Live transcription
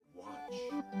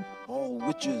All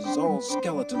witches, all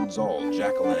skeletons, all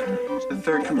jack-o'-lanterns. The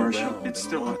third Gather commercial. round It's and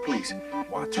still on, watch. please.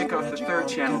 Watch Take off the Magic third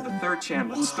channel. Pumpkin. The third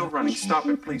channel. It's still running. Stop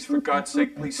it, please. For God's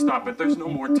sake, please stop it. There's no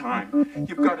more time.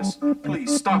 You've got to...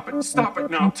 Please, stop it. Stop it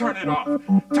now. Turn it off.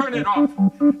 Turn it off.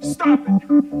 Stop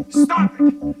it. Stop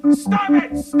it. Stop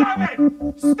it. Stop it.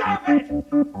 Stop it.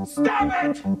 Stop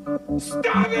it.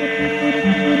 Stop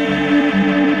it.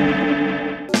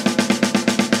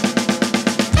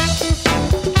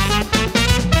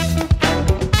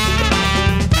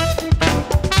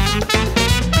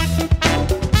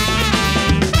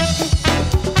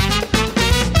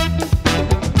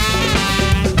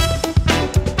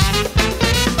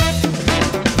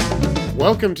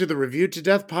 Welcome to the Review to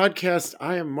Death podcast.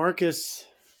 I am Marcus.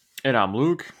 And I'm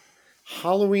Luke.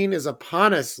 Halloween is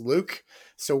upon us, Luke.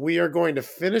 So we are going to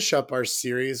finish up our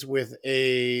series with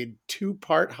a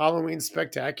 2-part Halloween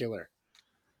spectacular.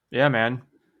 Yeah, man.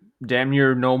 Damn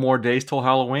near no more days till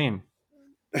Halloween.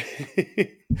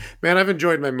 Man, I've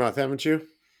enjoyed my month, haven't you?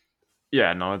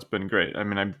 Yeah, no, it's been great. I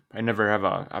mean, I never have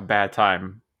a bad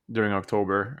time during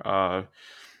October.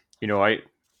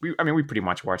 We pretty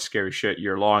much watch scary shit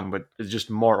year long, but it's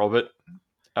just more of it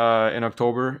in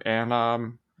October. And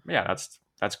yeah,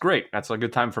 that's great. That's a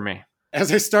good time for me.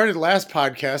 As I started last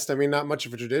podcast, I mean, not much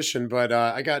of a tradition, but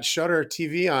I got Shudder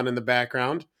TV on in the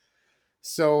background.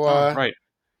 So, right.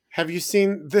 Have you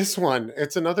seen this one?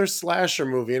 It's another slasher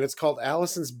movie, and it's called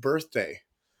Allison's Birthday.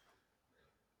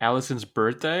 Allison's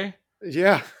Birthday?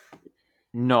 Yeah.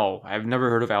 No, I've never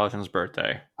heard of Allison's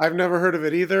Birthday. I've never heard of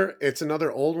it either. It's another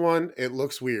old one. It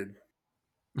looks weird.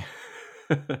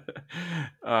 Do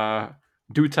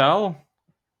tell?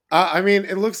 I mean,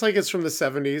 it looks like it's from the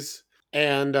 70s.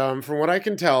 And from what I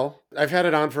can tell, I've had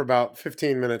it on for about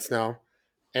 15 minutes now.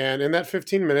 And in that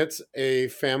 15 minutes, a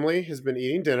family has been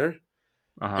eating dinner.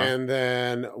 Uh-huh. And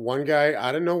then one guy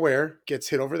out of nowhere gets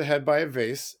hit over the head by a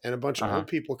vase. And a bunch of old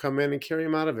people come in and carry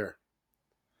him out of there.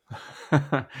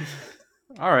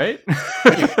 All right.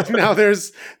 now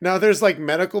there's like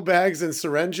medical bags and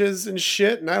syringes and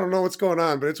shit. And I don't know what's going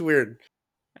on, but it's weird.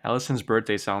 Allison's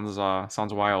Birthday sounds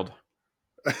wild.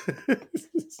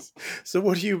 So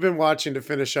what have you been watching to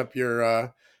finish up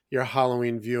your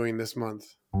Halloween viewing this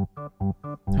month?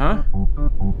 Huh?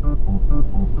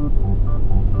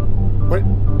 What?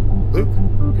 Luke,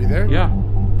 are you there? Yeah.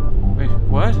 Wait,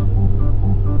 what?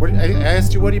 I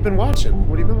asked you what have you been watching.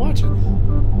 What have you been watching?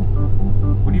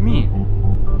 What do you mean?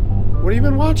 What have you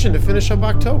been watching to finish up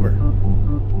October?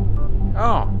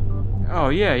 Oh,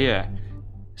 yeah.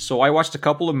 So I watched a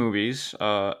couple of movies.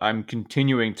 I'm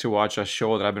continuing to watch a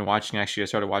show that I've been watching. Actually, I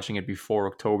started watching it before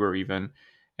October even.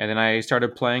 And then I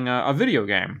started playing a video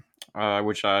game,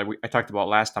 which I talked about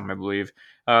last time, I believe.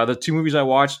 The two movies I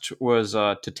watched was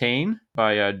Titane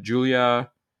by Julia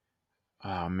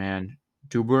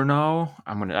Dubourneau.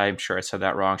 I'm sure I said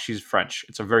that wrong. She's French.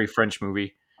 It's a very French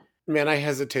movie. Man, I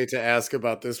hesitate to ask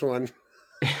about this one.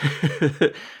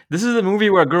 This is the movie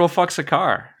where a girl fucks a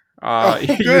car.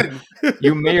 Good.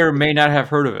 You may or may not have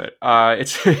heard of it.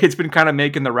 It's been kind of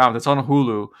making the rounds. It's on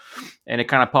Hulu, and it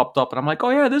kind of popped up, and I'm like,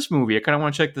 oh yeah, this movie. I kind of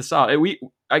want to check this out.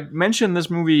 I mentioned this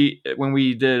movie when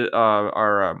we did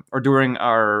during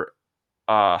our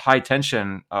high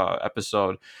tension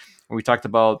episode when we talked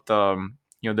about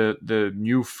the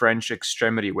new French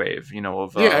extremity wave,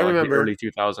 of I remember. the early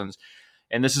 2000s,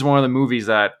 and this is one of the movies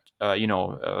that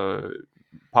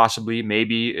possibly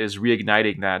maybe is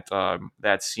reigniting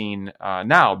that scene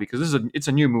now, because it's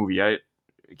a new movie. It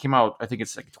came out, I think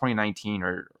it's like 2019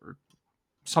 or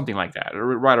something like that,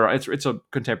 or right around. It's a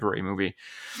contemporary movie,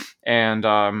 and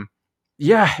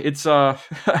yeah, it's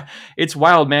it's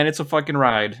wild, man. It's a fucking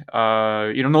ride.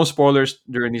 No spoilers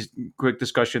during these quick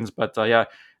discussions, but yeah,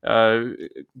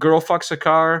 girl fucks a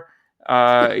car,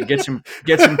 gets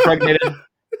impregnated.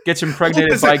 Gets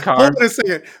impregnated by car. Hold on a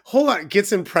second. Hold on.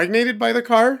 Gets impregnated by the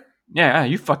car? Yeah,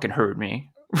 you fucking heard me.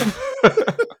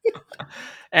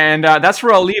 And that's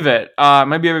where I'll leave it.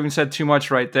 Maybe I've even said too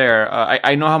much right there.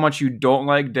 I know how much you don't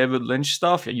like David Lynch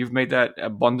stuff. You've made that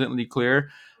abundantly clear.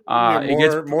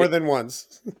 More than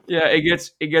once. Yeah, it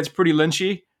gets pretty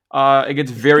Lynchy. It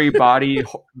gets very body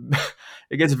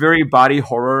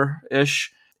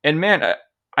horror-ish. And man,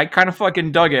 I kind of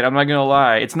fucking dug it. I'm not gonna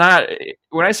lie. It's not,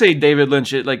 when I say David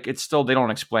Lynch, it's still, they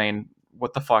don't explain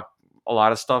what the fuck a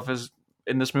lot of stuff is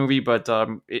in this movie, but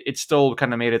it still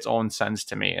kind of made its own sense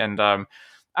to me. And I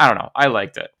don't know, I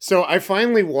liked it. So I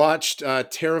finally watched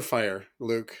Terrifier,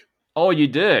 Luke. Oh, you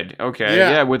did? Okay,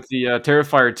 yeah. With the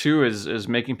Terrifier 2 is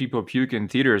making people puke in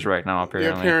theaters right now.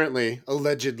 Apparently,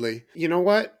 allegedly. You know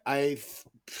what? I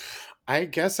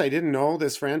guess I didn't know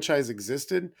this franchise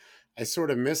existed I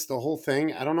sort of missed the whole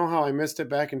thing. I don't know how I missed it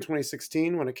back in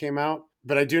 2016 when it came out,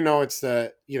 but I do know it's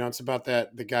about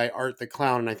the guy Art the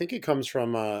Clown, and I think it comes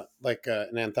from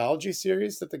an anthology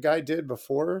series that the guy did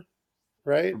before,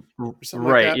 right? Or something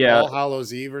like Right. that. Yeah. All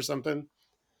Hallows Eve or something.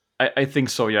 I think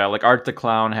so. Yeah. Like Art the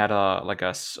Clown had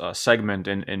a segment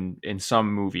in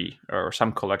some movie or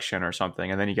some collection or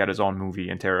something, and then he got his own movie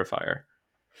in Terrifier.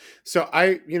 So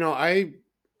I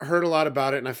heard a lot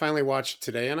about it, and I finally watched it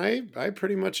today, and I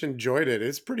pretty much enjoyed it.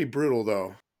 It's pretty brutal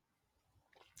though.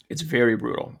 It's very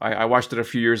brutal. I watched it a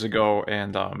few years ago,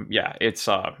 and yeah, it's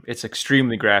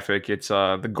extremely graphic. It's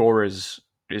the gore is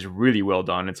really well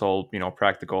done. It's all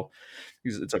practical.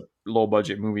 It's a low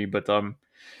budget movie, but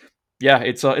yeah,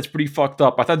 it's pretty fucked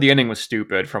up. I thought the ending was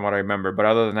stupid from what I remember, but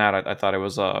other than that, I thought it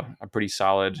was a pretty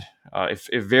solid, if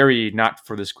very not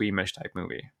for the squeamish type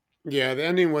movie. Yeah, the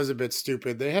ending was a bit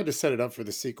stupid. They had to set it up for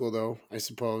the sequel, though, I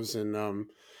suppose. And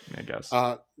I guess.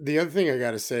 the other thing I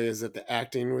got to say is that the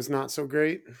acting was not so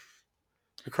great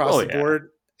across Oh the yeah, board,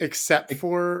 except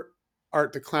for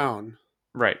Art the Clown,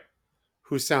 right,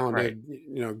 who right. sounded,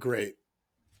 great,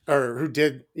 or who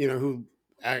did,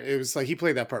 it was like he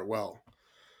played that part well.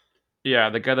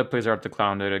 Yeah, the guy that plays Art the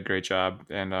Clown did a great job,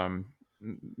 and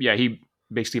yeah, he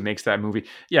basically makes that movie.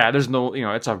 Yeah, there's no,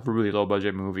 it's a really low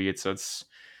budget movie. It's a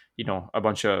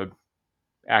bunch of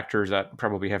actors that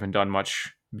probably haven't done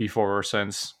much before or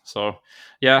since. So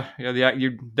yeah, you're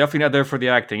definitely not there for the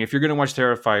acting. If you're gonna watch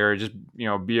Terrifier, just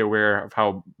be aware of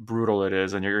how brutal it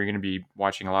is, and you're gonna be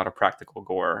watching a lot of practical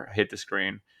gore hit the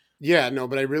screen. Yeah, no,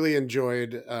 but I really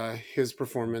enjoyed his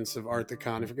performance of Art the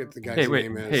Clown. I forget what the Hey, guy's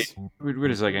wait, name hey, is.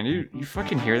 wait a second. You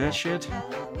fucking hear that shit?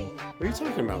 What are you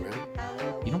talking about, man?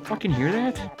 You don't fucking hear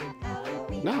that?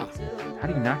 Nah. How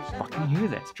do you not fucking hear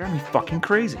that? It's driving me fucking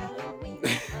crazy.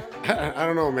 I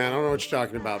don't know, man. I don't know what you're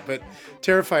talking about. But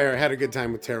Terrifier, I had a good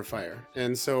time with Terrifier.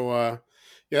 And so,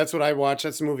 yeah, that's what I watched.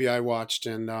 That's the movie I watched.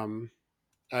 And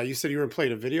you said you were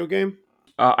playing a video game?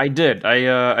 I did.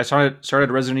 I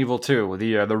started Resident Evil 2,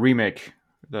 the remake,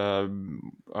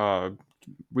 the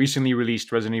recently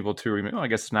released Resident Evil 2 remake. Well, I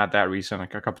guess it's not that recent.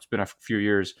 It's been a few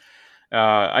years.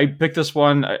 I picked this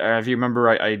one. If you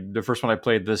remember, the first one I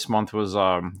played this month was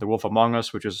The Wolf Among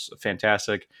Us, which is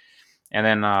fantastic. And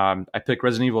then I picked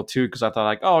Resident Evil 2 because I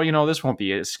thought this won't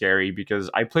be as scary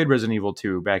because I played Resident Evil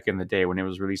 2 back in the day when it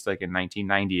was released like in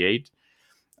 1998,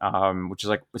 which is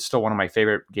it's still one of my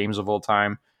favorite games of all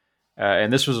time.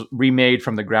 And this was remade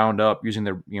from the ground up using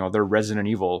their Resident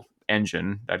Evil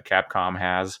engine that Capcom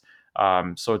has.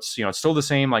 So it's still the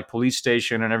same like police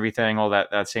station and everything, all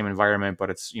that same environment, but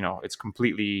it's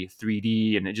completely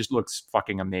 3D and it just looks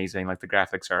fucking amazing. Like the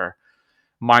graphics are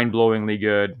mind-blowingly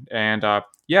good, and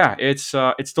yeah, it's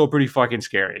still pretty fucking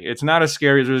scary. It's not as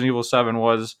scary as Resident Evil 7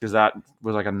 was because that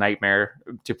was like a nightmare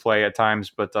to play at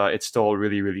times, but it's still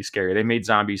really really scary. They made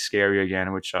zombies scary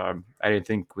again, which I didn't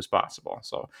think was possible.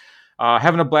 So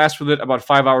having a blast with it. About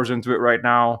 5 hours into it right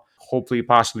now. Hopefully,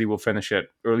 possibly we'll finish it,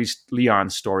 or at least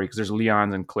Leon's story, because there's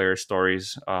Leon's and Claire's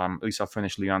stories. At least I'll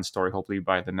finish Leon's story hopefully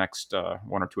by the next 1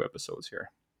 or 2 episodes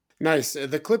here. Nice.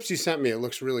 The clips you sent me, it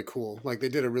looks really cool. Like they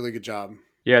did a really good job.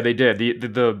 Yeah, they did.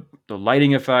 The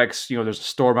lighting effects, there's a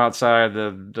storm outside,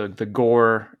 the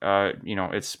gore,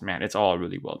 it's all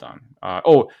really well done.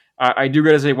 I do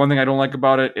gotta say one thing I don't like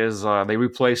about it is they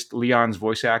replaced Leon's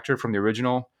voice actor from the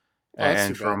original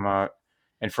and from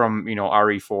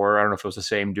RE4. I don't know if it was the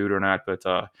same dude or not, but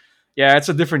yeah, it's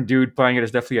a different dude playing it.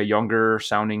 It's definitely a younger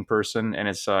sounding person, and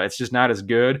it's just not as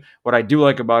good. What I do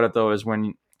like about it though is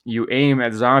when you aim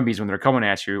at zombies when they're coming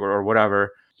at you or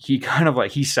whatever, he kind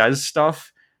of he says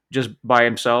stuff just by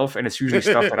himself, and it's usually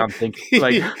stuff that I'm thinking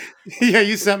like yeah,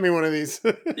 you sent me one of these.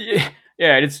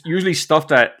 yeah, it's usually stuff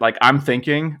that I'm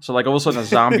thinking. So all of a sudden a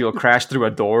zombie will crash through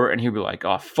a door and he'll be like,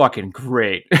 oh fucking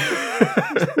great.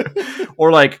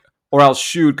 or I'll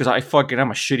shoot because I'm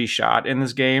a shitty shot in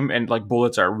this game, and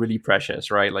bullets are really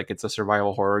precious, right? It's a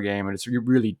survival horror game, and they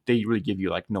really give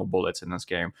you no bullets in this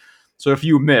game. So if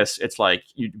you miss, it's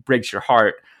it breaks your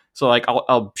heart. So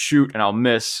I'll shoot and I'll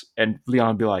miss, and Leon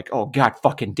will be like, "Oh God,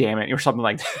 fucking damn it," or something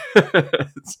like that.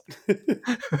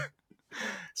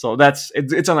 So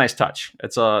it's a nice touch.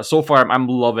 It's so far I'm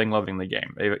loving the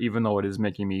game, even though it is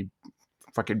making me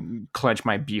fucking clench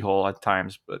my beehole at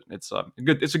times. But it's a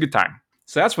good time.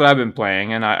 So that's what I've been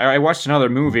playing, and I watched another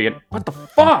movie. And what the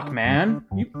fuck, man?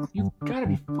 You gotta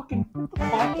be fucking. What the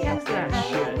fuck is that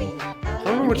shit? I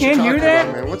don't know what you're talking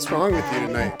about, man. What's wrong with you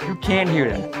tonight? You can't hear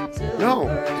that. No,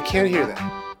 I can't hear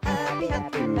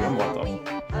that. Dude, I'm what the?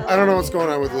 I don't know what's going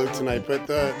on with Luke tonight, but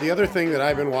the other thing that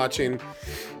I've been watching,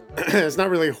 it's not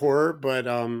really horror, but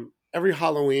every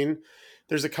Halloween,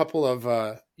 there's a couple of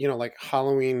like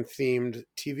Halloween themed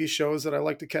TV shows that I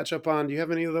like to catch up on. Do you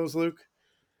have any of those, Luke?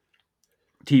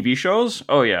 TV shows?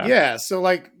 Oh yeah. Yeah. So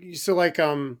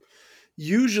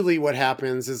usually what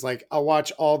happens is like I'll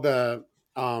watch all the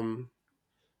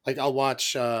like I'll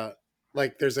watch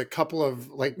like there's a couple of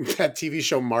like that TV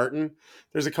show Martin.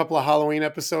 There's a couple of Halloween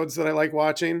episodes that I like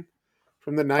watching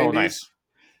from the Oh 90s. nice.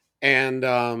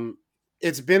 And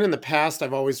it's been in the past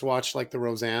I've always watched like the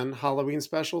Roseanne Halloween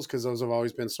specials because those have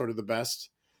always been sort of the best.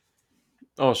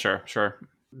 Oh sure, sure.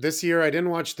 This year I didn't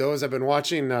watch those. I've been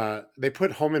watching they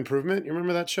put Home Improvement. You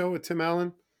remember that show with Tim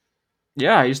Allen?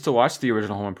 Yeah, I used to watch the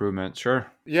original Home Improvement. Sure.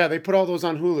 Yeah, they put all those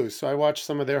on Hulu. So I watched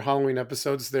some of their Halloween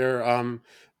episodes. They're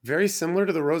very similar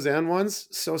to the Roseanne ones.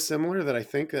 So similar that I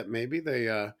think that maybe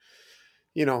they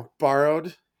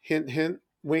borrowed, hint hint,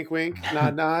 wink wink,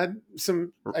 nod nod,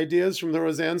 some ideas from the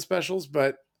Roseanne specials,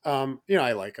 but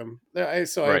I like them. Right.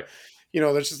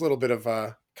 There's just a little bit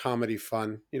of comedy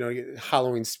fun,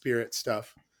 Halloween spirit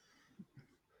stuff.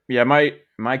 Yeah,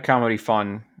 my comedy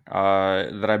fun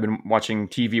that I've been watching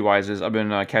TV wise is I've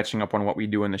been catching up on What We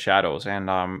Do in the Shadows, and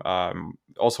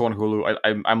also on Hulu.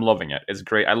 I'm loving it. It's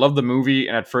great. I love the movie,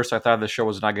 and at first I thought the show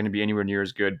was not going to be anywhere near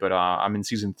as good, but I'm in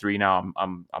season 3 now.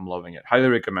 I'm loving it. Highly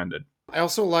recommended. I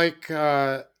also like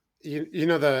the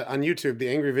on YouTube, the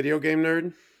Angry Video Game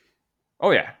Nerd.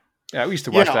 Oh yeah, yeah. We used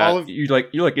to watch Yeah, that.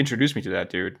 You introduced me to that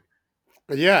dude.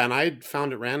 Yeah, and I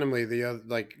found it randomly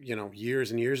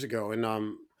years and years ago,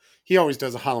 and he always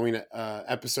does a Halloween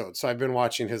episode. So I've been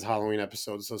watching his Halloween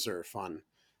episodes. Those are fun.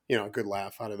 A good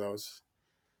laugh out of those.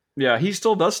 Yeah, he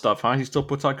still does stuff, huh? He still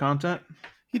puts out content.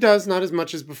 He does, not as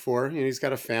much as before. He's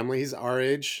got a family. He's our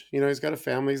age. He's got a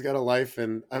family. He's got a life,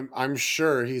 and I'm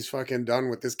sure he's fucking done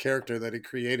with this character that he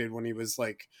created when he was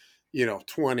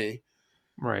 20.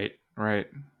 Right, right.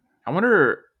 I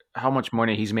wonder how much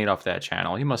money he's made off that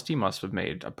channel. He must have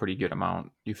made a pretty good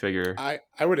amount. You figure? I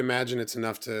would imagine it's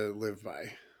enough to live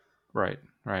by. Right,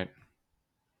 right.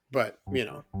 But,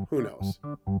 who knows?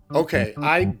 Okay,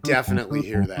 I definitely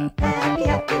hear that. Happy,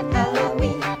 happy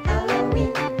Halloween,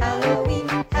 Halloween, Halloween.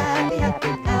 Happy, happy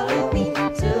Halloween,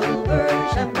 Silver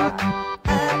Shamrock.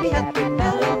 Happy, happy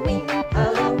Halloween,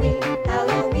 Halloween,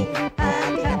 Halloween.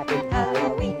 Happy, happy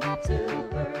Halloween,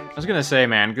 Silver. I was gonna say,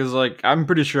 man, because I'm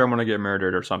pretty sure I'm gonna get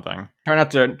murdered or something. Try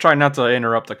not to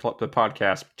interrupt the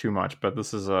podcast too much, but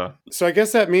this is So I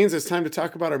guess that means it's time to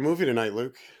talk about our movie tonight,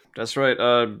 Luke. That's right.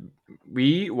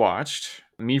 We watched,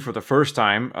 me for the first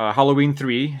time, Halloween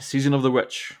 3, Season of the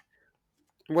Witch.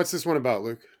 What's this one about,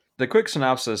 Luke? The quick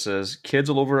synopsis is, kids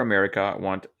all over America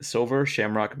want silver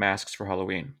shamrock masks for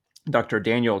Halloween. Dr.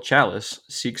 Daniel Chalice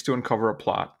seeks to uncover a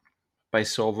plot by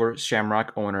silver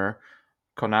shamrock owner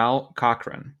Conal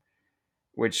Cochran,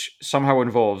 which somehow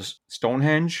involves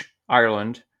Stonehenge,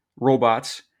 Ireland,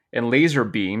 robots, and laser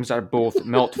beams that both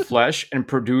melt flesh and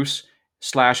produce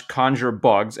 / conjure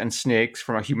bugs and snakes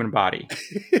from a human body.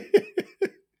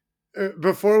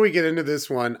 Before we get into this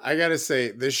one, I gotta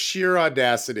say the sheer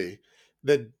audacity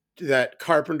that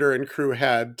Carpenter and crew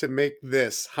had to make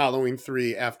this Halloween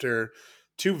 3 after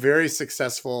 2 very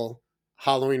successful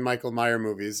Halloween Michael Myers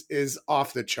movies is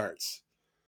off the charts.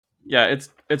 Yeah,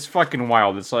 it's fucking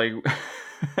wild. It's like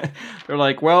they're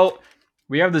like, well,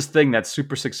 we have this thing that's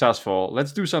super successful.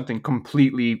 Let's do something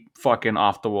completely fucking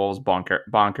off the walls,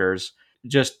 bonkers,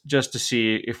 just to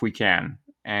see if we can.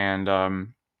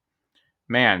 And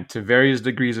man, to various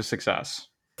degrees of success.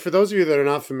 For those of you that are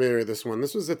not familiar with this one,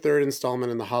 this was the 3rd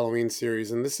installment in the Halloween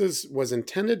series, and this was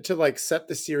intended to set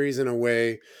the series in a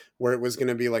way where it was going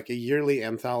to be a yearly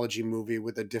anthology movie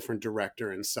with a different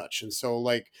director and such. And so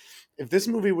if this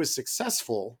movie was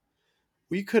successful,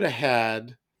 we could have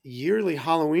had yearly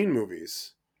Halloween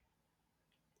movies.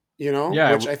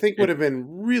 Yeah, which I think would have been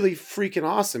really freaking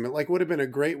awesome. It would have been a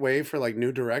great way for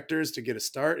new directors to get a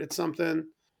start at something.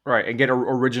 Right, and get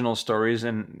original stories,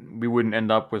 and we wouldn't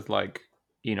end up with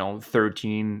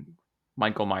 13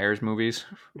 Michael Myers movies.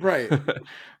 Right.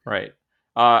 Right.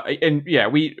 And yeah,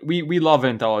 we love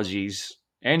anthologies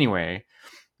anyway,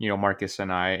 Marcus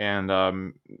and I,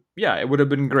 and yeah, it would have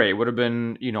been great. It would have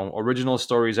been, original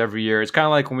stories every year. It's kind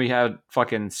of like when we had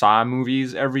fucking Saw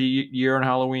movies every year on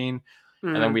Halloween.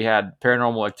 Mm-hmm. And then we had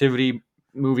Paranormal Activity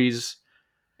movies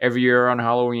every year on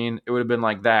Halloween. It would have been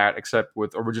like that, except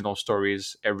with original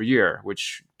stories every year,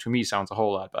 which to me sounds a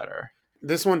whole lot better.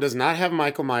 This one does not have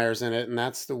Michael Myers in it, and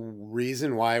that's the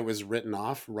reason why it was written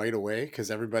off right away,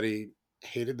 because everybody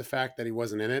hated the fact that he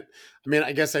wasn't in it. I mean,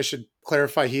 I guess I should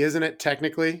clarify, he is in it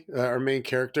technically. Our main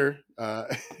character,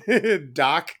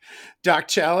 Doc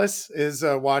Chalice, is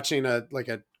watching a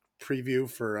preview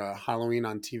for Halloween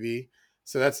on TV.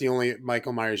 So that's the only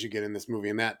Michael Myers you get in this movie,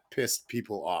 and that pissed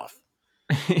people off.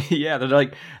 Yeah, they're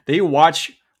like they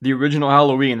watch the original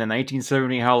Halloween, the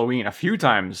 1970 Halloween, a few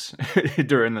times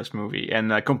during this movie,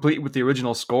 and complete with the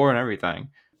original score and everything.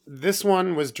 This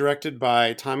one was directed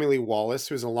by Tommy Lee Wallace,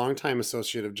 who's a longtime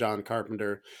associate of John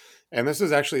Carpenter, and this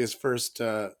was actually his first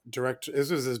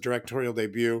This was his directorial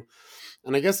debut.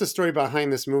 And I guess the story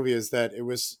behind this movie is that it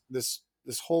was this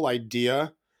whole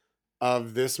idea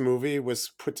of this movie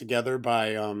was put together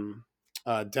by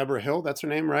Deborah Hill. That's her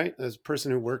name, right? As a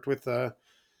person who worked with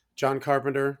John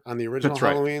Carpenter on the original That's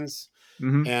right. Halloweens.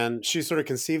 Hmm. And she sort of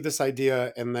conceived this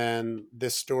idea, and then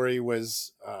this story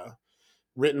was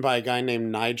written by a guy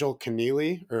named Nigel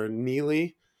Keneally or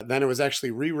Neely. Then it was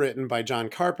actually rewritten by John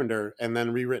Carpenter, and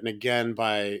then rewritten again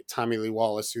by Tommy Lee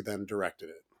Wallace, who then directed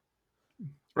it.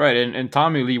 Right, and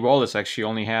Tommy Lee Wallace actually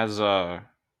only has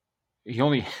he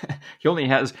only he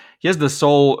has the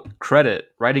sole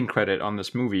writing credit on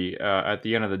this movie at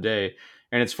the end of the day.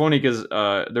 And it's funny because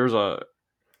there's a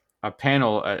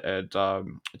panel at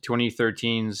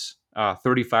 2013's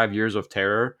 35 Years of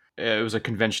Terror. It was a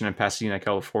convention in Pasadena,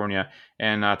 California,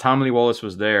 and Tommy Lee Wallace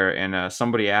was there, and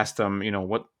somebody asked him,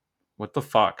 what the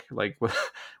fuck, like what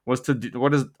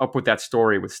is up with that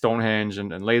story with Stonehenge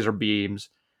and laser beams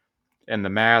and the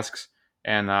masks,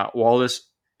 and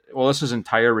Wallace's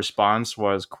entire response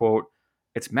was, quote,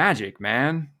 "It's magic,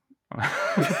 man."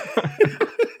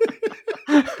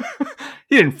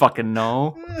 He didn't fucking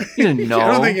know. He didn't know.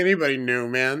 I don't think anybody knew,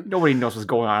 man. Nobody knows what's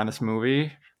going on in this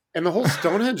movie. And the whole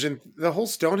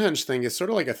Stonehenge thing is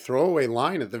sort of like a throwaway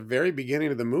line at the very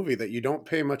beginning of the movie that you don't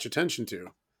pay much attention to.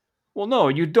 Well, no,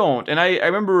 you don't. And I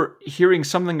remember hearing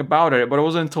something about it, but it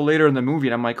wasn't until later in the movie,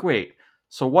 and I'm like, wait,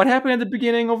 so what happened at the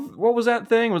beginning of, what was that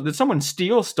thing? Did someone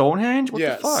steal Stonehenge? What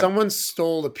Yeah, the fuck? someone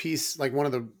stole a piece, like one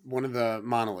of the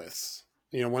monoliths,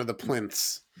 one of the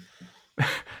plinths.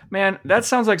 Man, that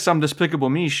sounds like some Despicable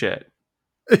Me shit.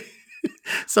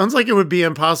 Sounds like it would be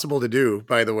impossible to do,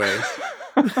 by the way.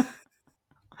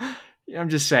 Yeah, I'm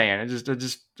just saying. It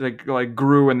just like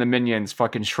grew, and the minions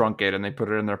fucking shrunk it, and they put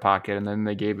it in their pocket, and then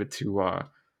they gave it to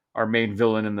our main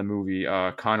villain in the movie,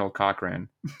 Connell Cochran.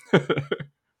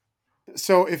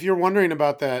 So if you're wondering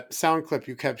about that sound clip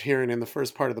you kept hearing in the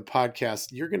first part of the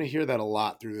podcast, you're going to hear that a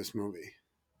lot through this movie.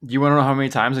 Do you want to know how many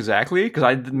times exactly? Because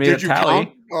I made Did a you tally.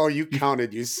 count? Oh, you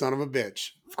counted, you son of a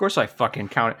bitch. Of course I fucking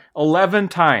counted. 11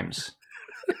 times.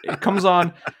 It comes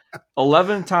on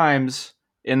 11 times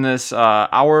in this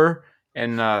hour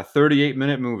and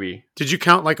 38-minute movie. Did you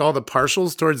count like all the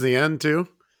partials towards the end too?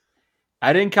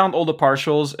 I didn't count all the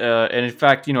partials. And in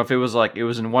fact, if it was like it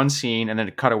was in one scene and then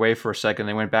it cut away for a second,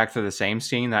 they went back to the same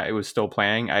scene that it was still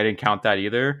playing, I didn't count that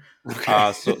either.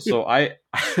 Okay. So I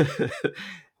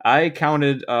I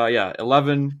counted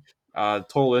 11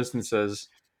 total instances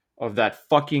of that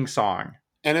fucking song.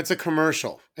 And it's a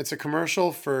commercial. It's a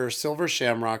commercial for Silver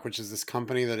Shamrock, which is this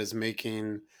company that is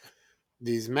making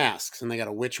these masks. And they got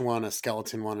a witch one, a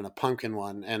skeleton one, and a pumpkin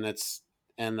one. And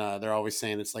they're always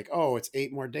saying it's like, oh, it's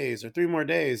 8 more days or 3 more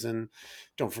days. And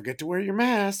don't forget to wear your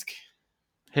mask.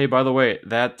 Hey, by the way,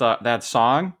 that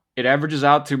song, it averages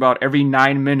out to about every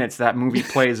 9 minutes that movie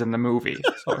plays in the movie.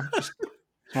 So just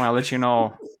want to let you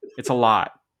know, it's a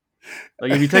lot.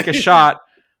 Like if you take a shot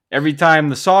every time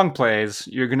the song plays,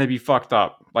 you're going to be fucked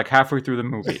up like halfway through the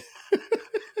movie.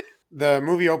 The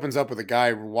movie opens up with a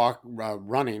guy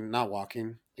running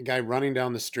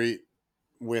down the street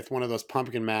with one of those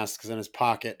pumpkin masks in his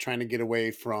pocket, trying to get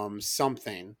away from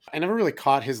something. I never really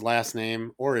caught his last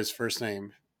name or his first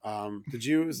name. Did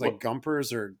you? It was like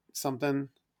Gumpers or something.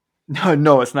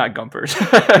 No, it's not Gumpers.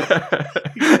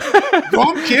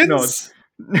 Gumpkins?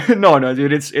 No,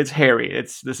 dude, it's Harry.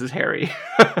 This is Harry.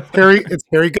 It's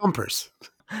Harry Gumpers.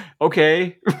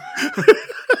 Okay.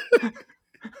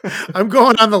 I'm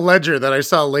going on the ledger that I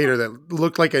saw later that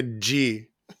looked like a G.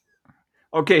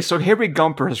 Okay, so Harry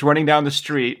Gumper is running down the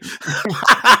street.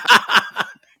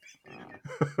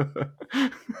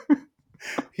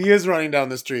 He is running down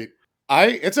the street.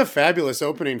 It's a fabulous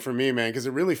opening for me, man, because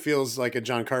it really feels like a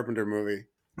John Carpenter movie.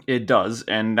 It does,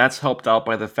 and that's helped out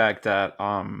by the fact that,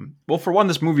 well, for one,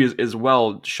 this movie is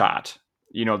well shot.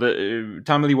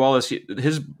 Tommy Lee Wallace,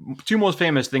 his two most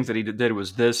famous things that he did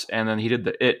was this, and then he did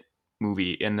the It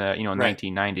movie in the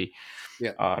 1990.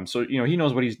 Yeah. So he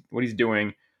knows what he's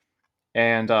doing,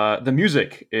 and the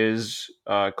music is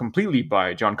completely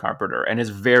by John Carpenter, and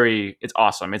it's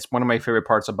awesome. It's one of my favorite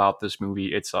parts about this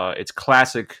movie. It's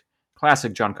classic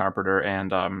John Carpenter,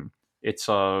 and it's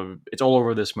all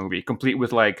over this movie, complete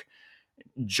with like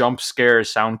jump scare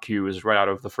sound cues right out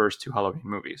of the first two Halloween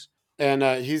movies. And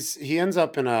he ends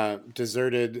up in a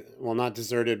not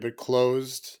deserted, but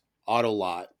closed auto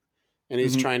lot. And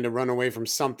he's trying to run away from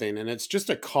something. And it's just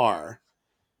a car.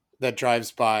 that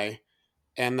drives by,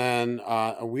 and then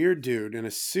a weird dude in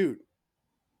a suit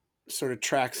sort of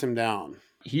tracks him down.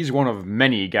 He's one of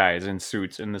many guys in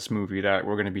suits in this movie that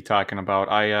we're going to be talking about.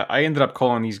 I ended up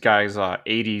calling these guys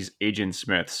 80s Agent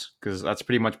Smiths because that's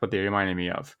pretty much what they reminded me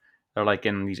of. They're like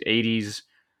in these 80s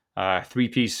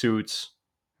three-piece suits,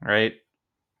 right?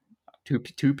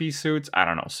 Two-piece suits? I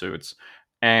don't know, suits.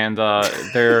 And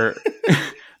they're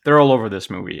they're all over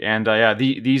this movie. And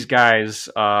these guys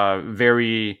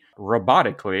very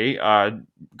robotically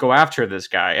go after this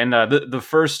guy. And the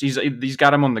first he's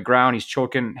got him on the ground. He's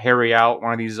choking Harry out,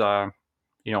 one of these one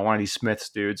of these Smiths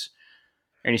dudes,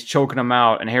 and he's choking him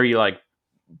out. And Harry like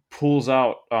pulls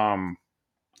out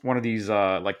one of these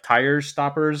like tire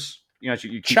stoppers. You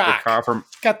keep Chock. the car from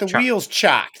It's got the wheels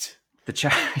chocked. the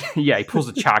chock. Yeah, he pulls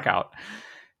the chock out,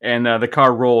 and the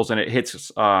car rolls and it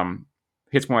hits one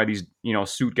of these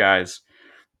suit guys,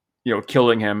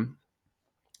 killing him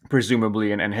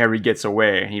presumably, and Harry gets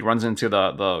away. He runs into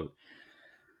the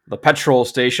petrol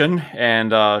station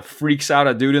and freaks out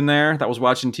a dude in there that was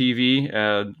watching TV.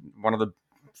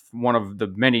 One of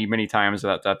the many times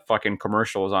that fucking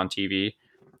commercial is on TV.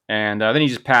 And then he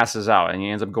just passes out, and he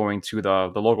ends up going to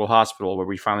the local hospital where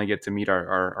we finally get to meet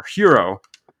our hero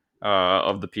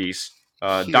of the piece,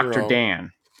 Dr.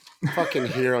 Dan. Fucking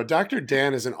hero. Dr.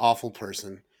 Dan is an awful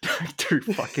person. Dr.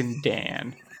 fucking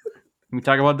Dan. Can we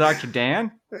talk about Dr.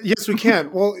 Dan? Yes, we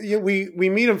can. Well, yeah, we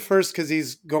meet him first because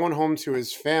he's going home to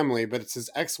his family, but it's his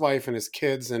ex-wife and his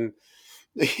kids, and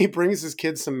he brings his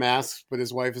kids some masks, but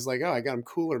his wife is like, "Oh, I got him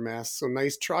cooler masks, so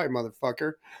nice try,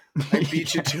 motherfucker. I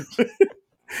beat you to it."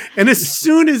 And as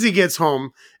soon as he gets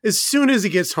home,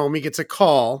 he gets a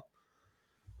call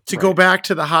to go back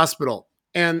to the hospital.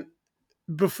 And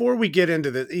before we get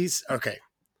into this, he's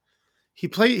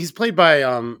played by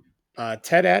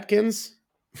Ted Atkins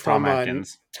from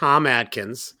Tom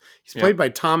Atkins. He's played by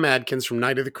Tom Atkins from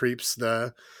Night of the Creeps,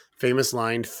 the famous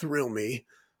line "Thrill Me,"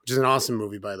 which is an awesome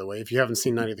movie, by the way. If you haven't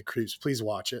seen Night of the Creeps, please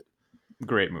watch it.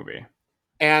 Great movie.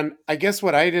 And I guess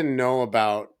what I didn't know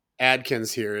about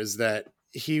Adkins here is that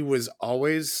he was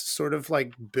always sort of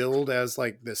like billed as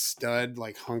like the stud,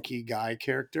 like hunky guy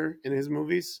character in his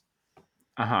movies.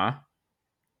 Uh-huh.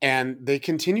 And they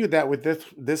continued that with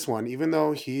this one, even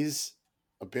though he's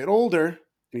a bit older and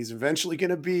he's eventually going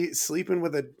to be sleeping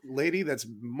with a lady that's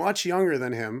much younger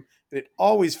than him. And it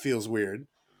always feels weird.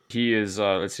 He is,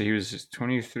 let's see, he was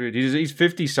 23. He's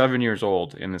 57 years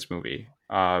old in this movie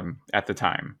at the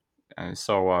time. And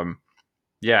so,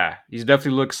 yeah, he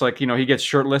definitely looks like, he gets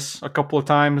shirtless a couple of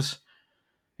times.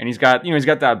 And he's got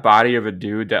that body of a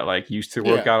dude that like used to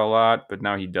work out a lot, but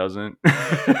now he doesn't.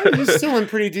 He's still in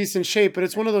pretty decent shape, but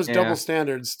it's one of those double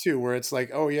standards too, where it's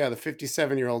like, oh yeah, the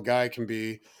 57-year-old guy can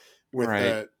be with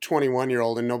the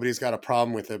 21-year-old and nobody's got a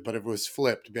problem with it. But if it was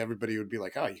flipped, everybody would be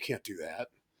like, oh, you can't do that.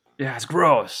 Yeah, it's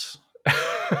gross.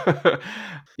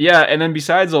 Yeah, and then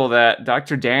besides all that,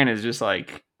 Dr. Dan is just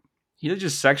like, he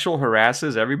just sexual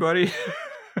harasses everybody.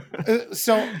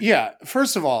 So, yeah,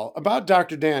 first of all, about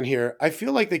Dr. Dan here, I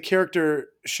feel like the character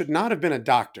should not have been a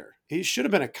doctor. He should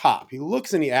have been a cop. He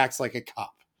looks and he acts like a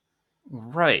cop.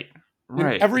 Right.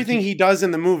 And everything he does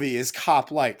in the movie is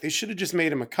cop-like. They should have just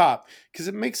made him a cop because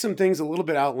it makes some things a little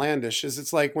bit outlandish.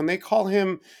 It's like when they call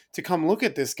him to come look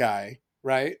at this guy,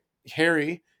 right?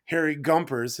 Harry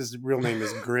Gumpers, his real name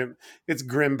is Grim. It's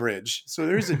Grimbridge. So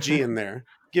there's a G in there.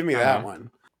 Give me that one.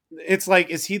 It's like,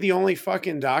 is he the only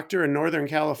fucking doctor in Northern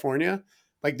California?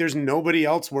 Like, there's nobody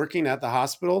else working at the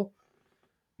hospital?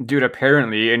 Dude,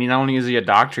 apparently, and not only is he a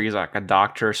doctor, he's like a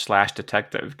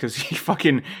doctor/detective because he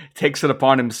fucking takes it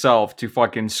upon himself to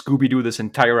fucking Scooby-Doo this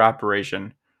entire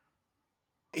operation.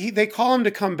 They call him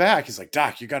to come back. He's like,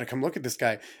 Doc, you got to come look at this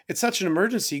guy. It's such an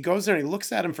emergency. He goes there and he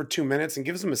looks at him for 2 minutes and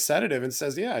gives him a sedative and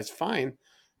says, yeah, it's fine.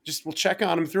 We'll check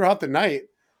on him throughout the night.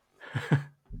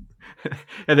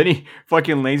 And then he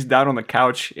fucking lays down on the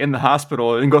couch in the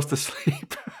hospital and goes to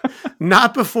sleep.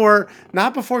 Not before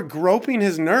groping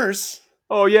his nurse.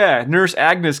 Oh yeah, Nurse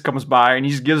Agnes comes by and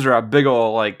he just gives her a big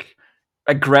ol' like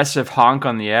aggressive honk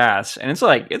on the ass, and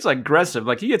it's aggressive.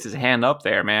 Like he gets his hand up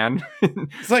there, man.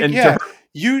 It's like, yeah,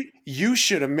 you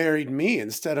should have married me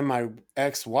instead of my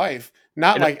ex-wife.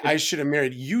 Not like I should have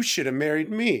married you. Should have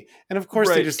married me. And of course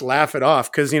they just laugh it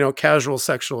off because casual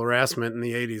sexual harassment in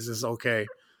the 80s is okay.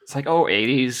 It's like,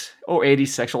 80s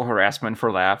sexual harassment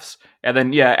for laughs. And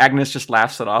then, yeah, Agnes just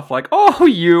laughs it off like, oh,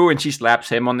 you. And she slaps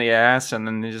him on the ass. And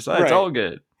then it's all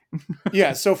good.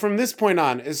 Yeah. So from this point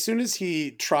on, as soon as he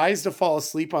tries to fall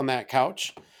asleep on that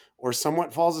couch or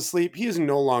somewhat falls asleep, he is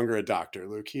no longer a doctor,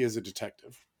 Luke. He is a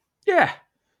detective. Yeah,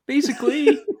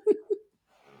 basically.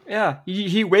 Yeah,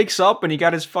 he wakes up and he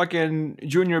got his fucking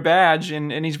junior badge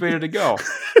and he's ready to go.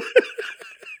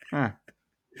 Huh.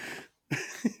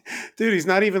 Dude, he's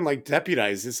not even like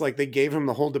deputized. It's like they gave him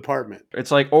the whole department.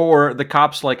 It's like, or the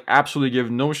cops like absolutely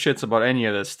give no shits about any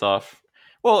of this stuff.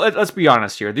 Well, let's be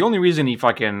honest here. The only reason he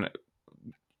fucking,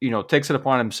 takes it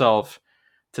upon himself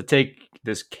to take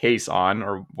this case on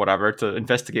or whatever to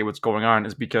investigate what's going on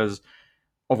is because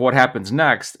of what happens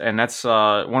next. And that's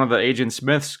one of the Agent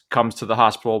Smiths comes to the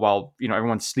hospital while,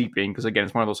 everyone's sleeping. Because again,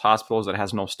 it's one of those hospitals that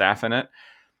has no staff in it.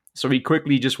 So he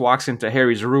quickly just walks into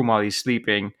Harry's room while he's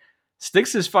sleeping,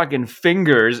 sticks his fucking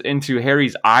fingers into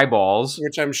Harry's eyeballs.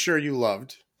 Which I'm sure you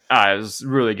loved. It was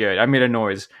really good. I made a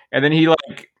noise. And then he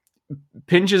like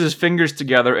pinches his fingers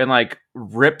together and like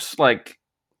rips like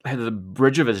the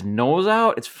bridge of his nose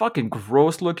out. It's fucking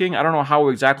gross looking. I don't know how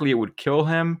exactly it would kill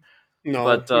him. No,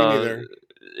 but me neither.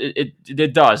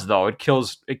 It does though. It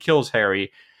kills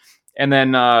Harry. And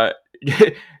then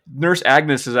Nurse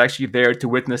Agnes is actually there to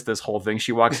witness this whole thing.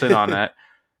 She walks in on that.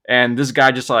 And this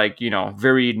guy just like,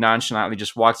 very nonchalantly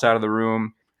just walks out of the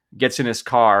room, gets in his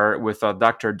car with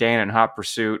Dr. Dan in hot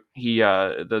pursuit. He,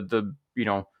 the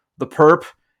perp,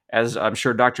 as I'm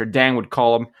sure Dr. Dan would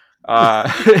call him.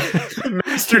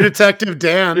 Master Detective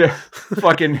Dan. Yeah,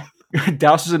 fucking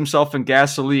douses himself in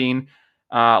gasoline,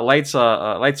 lights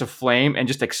a flame, and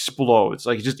just explodes.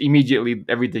 Like just immediately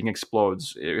everything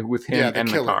explodes with him and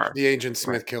killer, the car. The Agent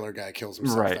Smith killer guy kills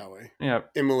himself that way. Yeah.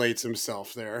 Immolates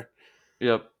himself there.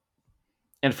 Yep.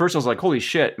 And at first I was like, holy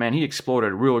shit, man, he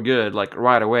exploded real good, like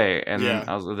right away. And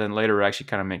then later it actually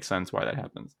kind of makes sense why that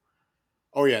happens.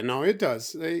 Oh yeah, no, it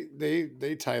does.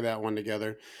 They tie that one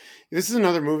together. This is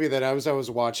another movie that I was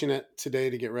watching it today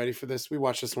to get ready for this. We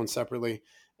watched this one separately.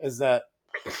 Is that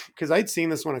because I'd seen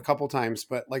this one a couple times,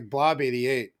 but like Blob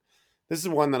 88, this is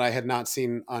one that I had not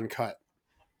seen uncut.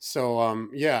 So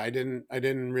I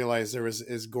didn't realize there was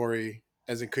as gory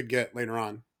as it could get later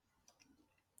on.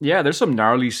 Yeah, there's some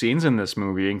gnarly scenes in this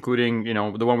movie, including,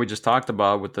 the one we just talked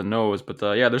about with the nose. But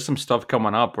there's some stuff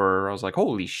coming up where I was like,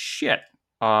 holy shit.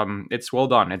 It's well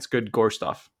done. It's good gore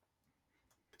stuff.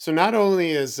 So not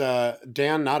only is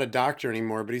Dan not a doctor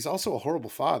anymore, but he's also a horrible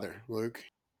father, Luke.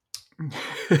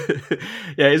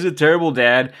 Yeah, he's a terrible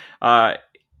dad.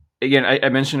 Again, I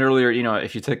mentioned earlier,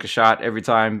 if you take a shot every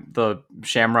time the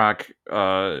Shamrock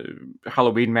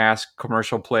Halloween mask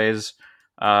commercial plays,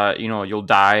 you'll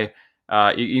die.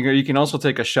 You can also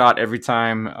take a shot every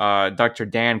time Dr.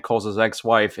 Dan calls his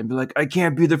ex-wife and be like, I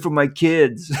can't be there for my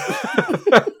kids.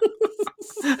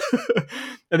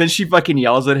 And then she fucking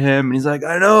yells at him and he's like,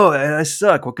 I know, I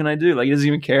suck. What can I do? Like, he doesn't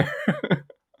even care.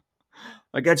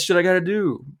 I got shit I got to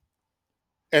do.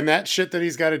 And that shit that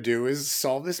he's got to do is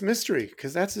solve this mystery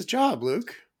because that's his job,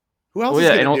 Luke. Who else is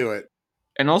going to do it?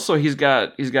 And also he's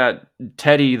got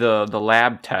Teddy, the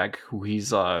lab tech, who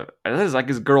he's this is like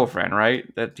his girlfriend, right?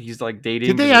 That he's like dating.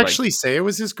 Did they actually say it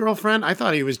was his girlfriend? I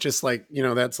thought he was just like,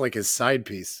 that's like his side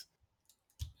piece.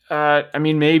 I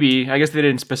mean, maybe. I guess they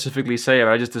didn't specifically say it,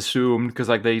 but I just assumed because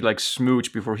like they like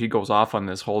smooch before he goes off on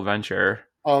this whole venture.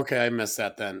 Oh, okay, I missed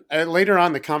that then. Later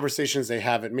on, the conversations they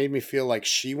have, it made me feel like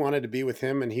she wanted to be with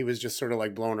him and he was just sort of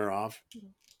like blowing her off.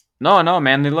 No,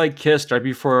 man. They like kissed right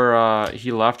before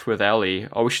he left with Ellie.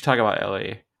 Oh, we should talk about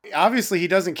Ellie. Obviously, he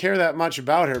doesn't care that much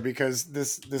about her because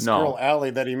this girl,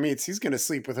 Ellie, that he meets, he's going to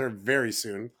sleep with her very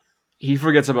soon. He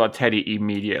forgets about Teddy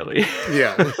immediately.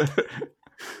 Yeah.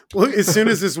 Well, as soon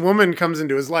as this woman comes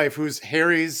into his life, who's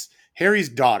Harry's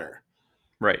daughter.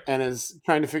 Right. And is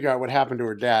trying to figure out what happened to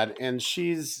her dad. And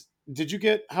did you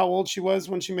get how old she was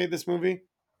when she made this movie?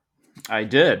 I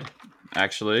did,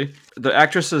 actually. The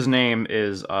actress's name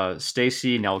is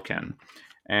Stacey Nelkin.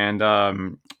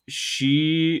 And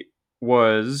she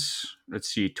was,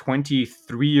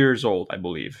 23 years old, I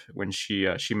believe, when she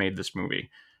made this movie.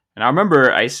 And I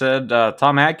remember I said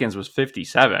Tom Atkins was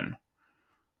 57.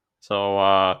 So,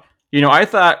 I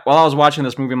thought while I was watching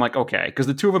this movie, I'm like, okay, because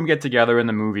the two of them get together in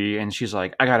the movie and she's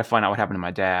like, I got to find out what happened to my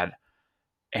dad.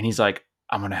 And he's like,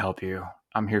 I'm going to help you.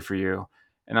 I'm here for you.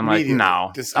 And I'm like,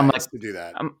 no. I'm like, to do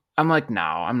that. I'm like, no,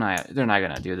 I'm not. They're not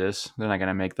going to do this. They're not going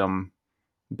to make them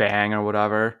bang or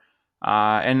whatever.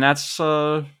 And that's,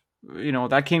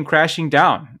 that came crashing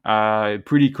down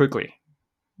pretty quickly.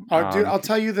 Dude, I'll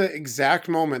tell you the exact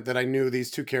moment that I knew these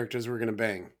two characters were going to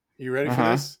bang. You ready for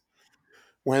this?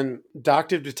 When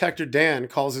Detective Dan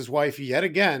calls his wife yet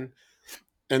again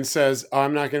and says,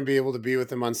 I'm not going to be able to be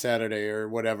with him on Saturday or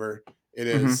whatever it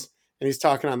is. Mm-hmm. And he's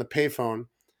talking on the payphone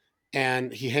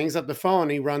and he hangs up the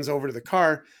phone. He runs over to the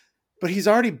car, but he's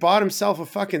already bought himself a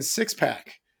fucking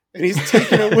 6-pack and he's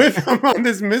taking it with him on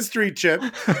this mystery trip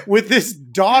with this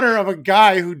daughter of a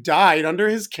guy who died under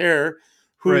his care,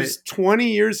 who's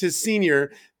 20 years his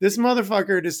senior. This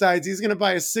motherfucker decides he's going to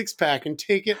buy a 6-pack and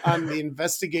take it on the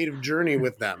investigative journey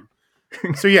with them.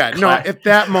 So yeah, no, at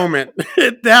that moment,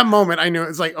 I knew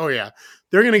it's like, oh yeah,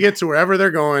 they're going to get to wherever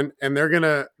they're going and they're going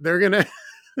to they're going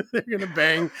to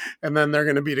bang and then they're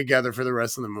going to be together for the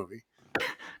rest of the movie.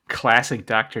 Classic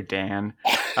Dr. Dan.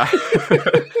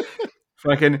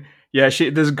 Fucking yeah,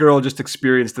 this girl just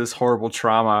experienced this horrible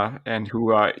trauma, and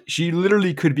she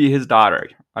literally could be his daughter.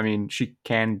 I mean, she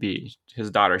can be his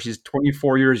daughter. She's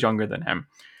 24 years younger than him.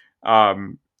 I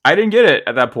didn't get it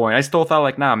at that point. I still thought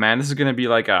like, nah, man, this is gonna be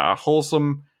like a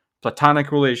wholesome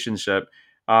platonic relationship.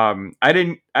 I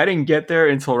didn't get there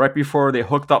until right before they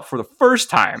hooked up for the first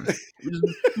time.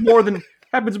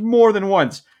 Happens more than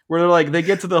once, where they're like, they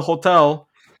get to the hotel.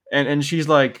 And she's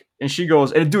like, and she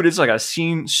goes, and dude, it's like a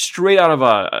scene straight out of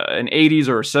an 80s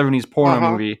or 70s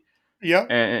porno movie. Yeah.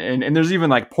 And there's even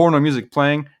like porno music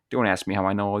playing. Don't ask me how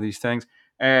I know all these things.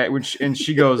 And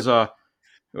she goes, well,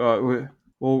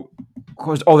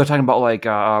 they're talking about like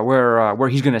where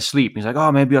he's gonna sleep. He's like,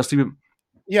 oh, maybe I'll sleep.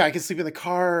 Yeah, I can sleep in the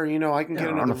car. You know, I can get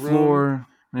into on the the room. floor.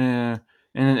 Yeah.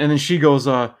 And then she goes,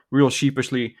 real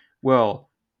sheepishly, well,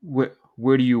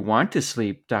 where do you want to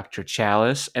sleep, Dr.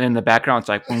 Chalice? And in the background, it's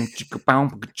like, And he's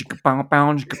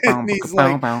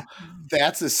like,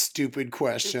 that's a stupid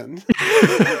question.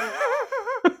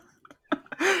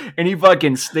 And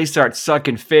they start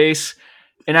sucking face.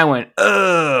 And I went,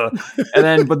 ugh.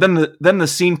 But then the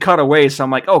scene cut away. So I'm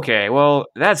like, okay, well,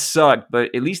 that sucked,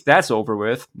 but at least that's over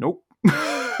with. Nope.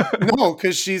 No,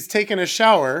 because she's taking a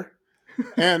shower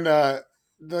and,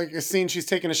 like a scene, she's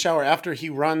taking a shower after he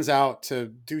runs out to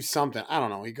do something. I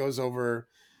don't know. He goes over.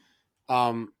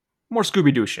 More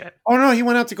Scooby-Doo shit. Oh no, he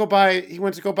went to go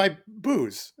buy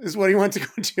booze. Is what he went to go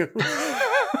do.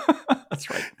 That's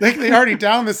right. They already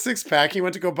downed the 6-pack. He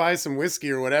went to go buy some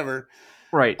whiskey or whatever.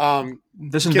 Right.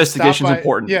 This investigation is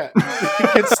important. Yeah.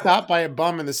 He gets stopped by a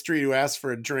bum in the street who asks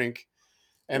for a drink.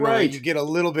 And right. You get a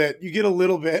little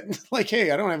bit like,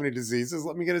 hey, I don't have any diseases.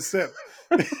 Let me get a sip.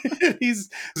 This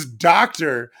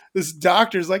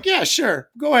doctor's like, yeah, sure.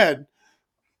 Go ahead.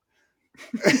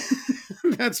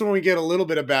 That's when we get a little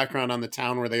bit of background on the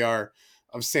town where they are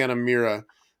of Santa Mira,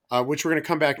 which we're going to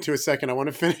come back to a second. I want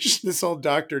to finish this old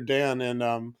Dr. Dan.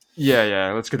 And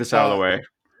yeah. Let's get this out of the way.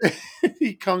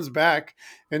 He comes back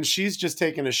and she's just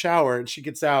taking a shower and she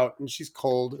gets out and she's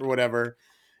cold or whatever.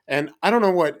 And I don't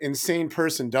know what insane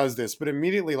person does this, but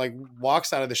immediately like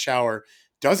walks out of the shower,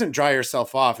 doesn't dry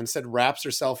herself off, instead wraps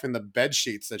herself in the bed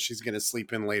sheets that she's going to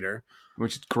sleep in later.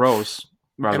 Which is gross,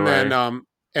 by the way.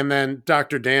 And then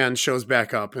Dr. Dan shows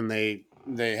back up and they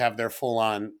have their full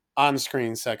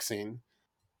on-screen sex scene.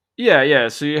 Yeah.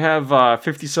 So you have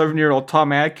 57-year-old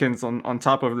Tom Atkins on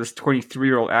top of this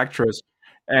 23-year-old actress.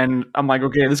 And I'm like,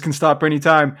 okay, this can stop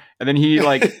anytime. And then he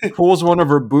like pulls one of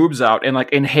her boobs out and like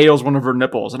inhales one of her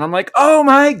nipples. And I'm like, oh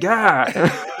my God.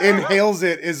 Inhales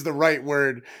it is the right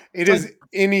word. It is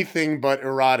anything but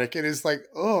erotic. It is like,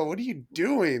 oh, what are you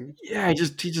doing? Yeah, he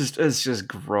just it's just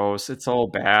gross. It's all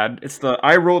bad.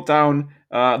 I wrote down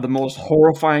the most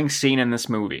horrifying scene in this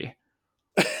movie.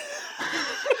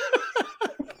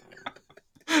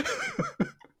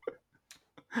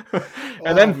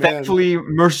 And then thankfully,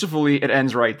 mercifully, it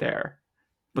ends right there.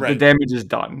 But the damage is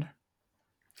done.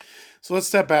 So let's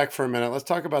step back for a minute. Let's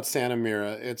talk about Santa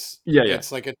Mira. It's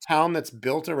like a town that's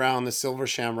built around the Silver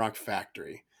Shamrock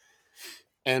factory.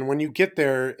 And when you get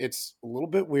there, it's a little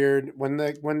bit weird.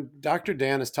 When Dr.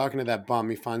 Dan is talking to that bum,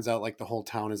 he finds out like the whole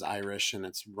town is Irish and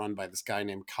it's run by this guy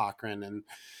named Cochran. And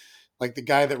like the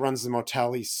guy that runs the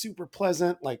motel, he's super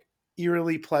pleasant, like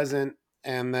eerily pleasant.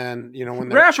 And then, when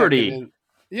they're Rafferty.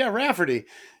 Rafferty.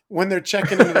 When they're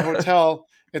checking into the hotel,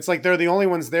 it's like they're the only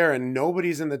ones there and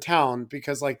nobody's in the town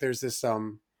because like there's this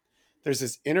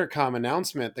intercom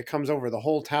announcement that comes over the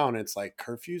whole town. It's like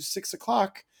curfew's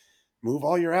 6:00. Move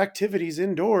all your activities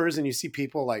indoors. And you see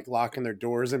people like locking their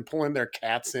doors and pulling their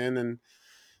cats in. And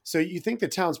so you think the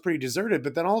town's pretty deserted,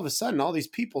 but then all of a sudden, all these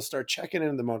people start checking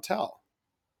into the motel.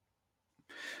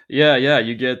 Yeah.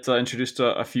 You get introduced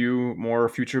to a few more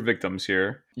future victims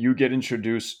here. You get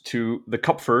introduced to the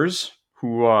Kupfers,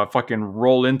 who fucking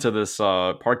roll into this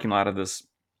parking lot of this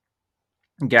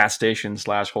gas station /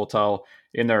 hotel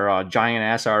in their giant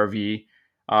ass RV.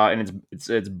 And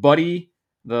it's Buddy,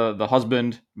 the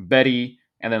husband, Betty,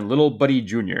 and then little Buddy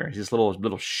Jr. He's this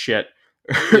little shit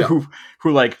who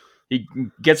like he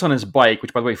gets on his bike,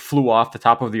 which by the way flew off the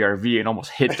top of the RV and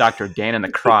almost hit Dr. Dan in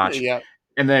the crotch. Yeah.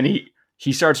 And then he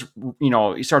he starts,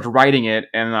 he starts riding it,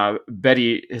 and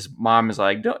Betty, his mom, is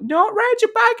like, don't ride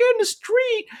your bike in the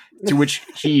street. To which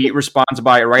he responds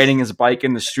by riding his bike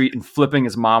in the street and flipping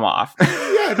his mom off.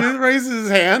 Yeah, dude raises his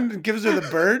hand and gives her the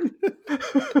bird.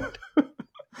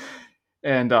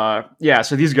 And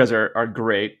so these guys are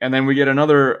great. And then we get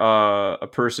another a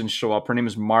person show up. Her name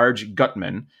is Marge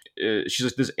Gutman. She's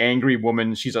like this angry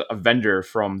woman. She's a vendor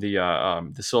from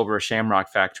the Silver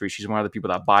Shamrock factory. She's one of the people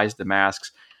that buys the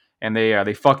masks, and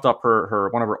they fucked up her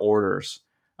one of her orders,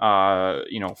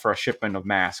 for a shipment of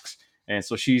masks. And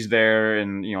so she's there,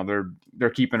 and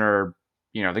they're keeping her,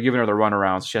 they're giving her the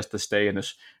runaround. So she has to stay in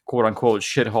this quote unquote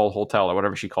shithole hotel or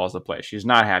whatever she calls the place. She's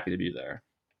not happy to be there.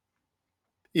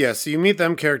 Yeah, so you meet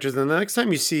them characters, and the next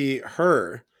time you see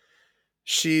her,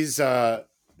 she's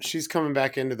coming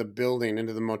back into the building,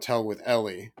 into the motel with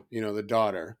Ellie, the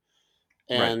daughter,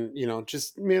 and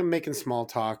just making small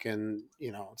talk, and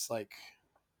it's like,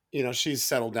 she's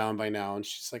settled down by now, and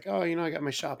she's like, oh, I got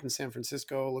my shop in San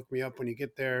Francisco. Look me up when you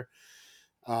get there.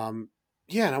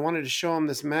 Yeah, and I wanted to show him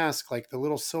this mask, like the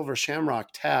little silver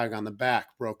shamrock tag on the back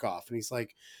broke off, and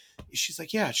she's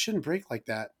like, yeah, it shouldn't break like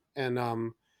that, and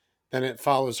then it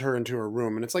follows her into her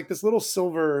room, and it's like this little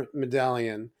silver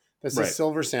medallion that's a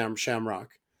silver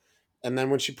shamrock. And then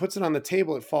when she puts it on the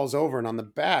table, it falls over, and on the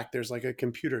back there's like a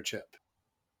computer chip.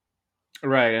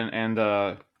 Right,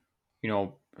 and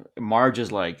Marge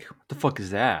is like, what the fuck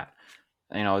is that?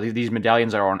 These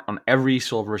medallions are on every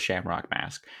silver shamrock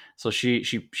mask. So she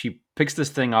picks this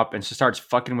thing up and she starts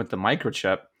fucking with the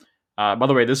microchip. By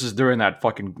the way, this is during that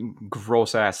fucking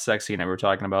gross ass sex scene that we were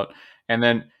talking about. And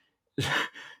then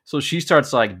so she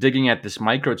starts like digging at this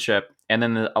microchip, and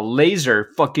then a laser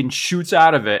fucking shoots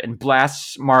out of it and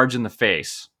blasts Marge in the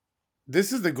face.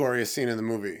 This is the goriest scene in the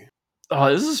movie.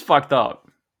 Oh, this is fucked up.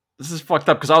 This is fucked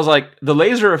up because I was like, the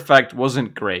laser effect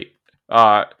wasn't great.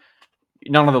 None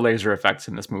of the laser effects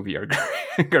in this movie are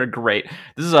great.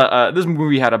 This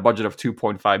movie had a budget of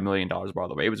 $2.5 million, by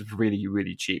the way. It was really,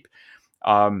 really cheap.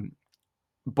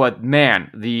 But man,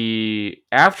 the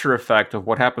after effect of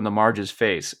what happened to Marge's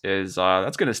face is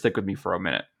that's gonna stick with me for a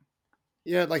minute.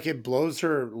 Yeah, like it blows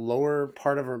her lower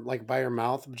part of her, like by her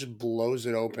mouth, it just blows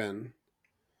it open.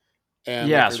 And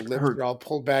yes, her lips are all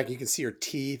pulled back. You can see her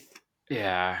teeth.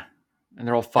 Yeah, and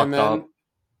they're all fucked up.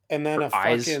 And then her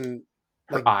eyes, fucking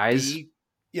her eyes. Bee,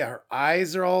 yeah, her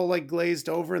eyes are all like glazed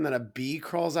over, and then a bee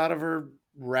crawls out of her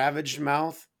ravaged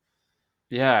mouth.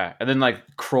 Yeah, and then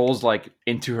like crawls like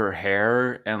into her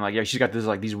hair, and like she's got this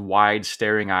like these wide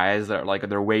staring eyes that are like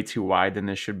they're way too wide than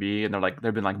they should be, and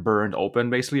they've been like burned open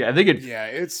basically. I think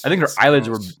her eyelids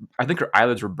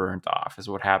were burnt off is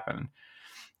what happened,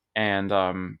 and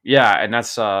and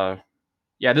that's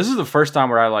this is the first time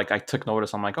where I took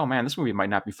notice. I'm like, oh man, this movie might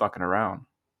not be fucking around.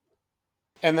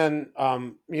 And then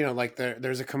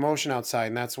there's a commotion outside,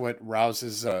 and that's what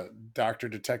rouses Dr.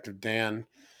 Detective Dan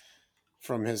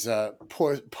from his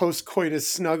post-coitus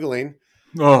snuggling.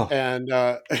 Oh. And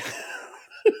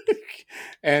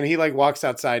and he like walks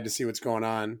outside to see what's going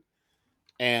on.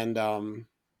 And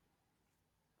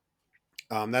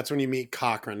that's when you meet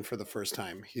Cochran for the first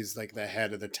time. He's like the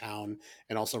head of the town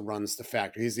and also runs the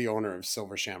factory. He's the owner of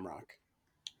Silver Shamrock.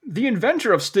 The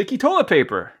inventor of sticky toilet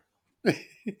paper.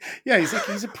 Yeah,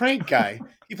 he's a prank guy.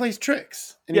 He plays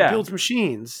tricks and he builds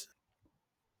machines.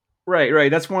 Right.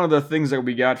 That's one of the things that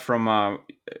we got from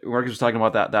Marcus was talking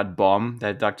about that bum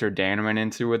that Dr. Dan ran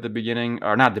into at the beginning,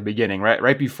 or not the beginning,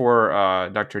 right before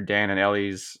Dr. Dan and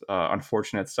Ellie's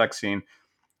unfortunate sex scene.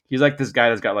 He's like this guy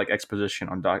that's got like exposition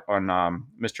on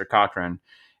Mr. Cochran,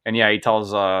 and he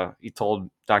told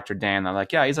Dr. Dan that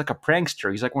like he's like a prankster.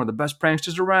 He's like one of the best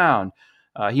pranksters around.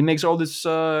 He makes all this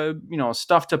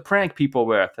stuff to prank people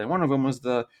with, and one of them was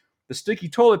the sticky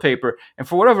toilet paper. And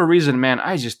for whatever reason, man,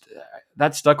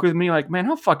 that stuck with me. Like, man,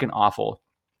 how fucking awful.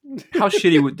 How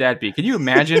shitty would that be? Can you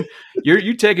imagine?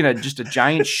 You're taking just a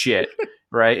giant shit,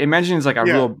 right? Imagine it's like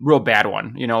a real bad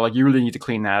one. Like you really need to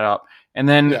clean that up. And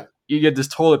then you get this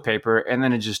toilet paper, and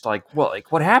then it just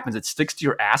what happens? It sticks to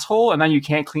your asshole, and then you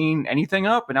can't clean anything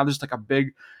up. And now there's like a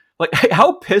big,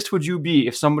 how pissed would you be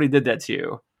if somebody did that to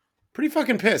you? Pretty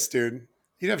fucking pissed, dude.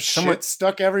 You'd have shit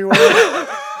stuck everywhere.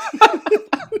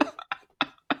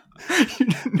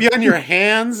 Be on your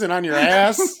hands and on your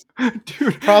ass.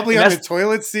 Dude, probably on the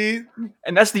toilet seat.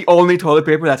 And that's the only toilet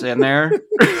paper that's in there.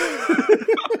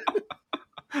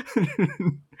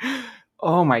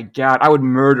 Oh my God. I would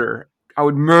murder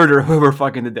whoever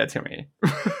fucking did that to me.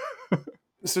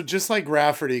 So just like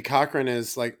Rafferty, Cochran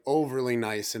is like overly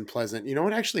nice and pleasant. You know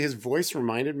what? Actually, his voice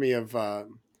reminded me of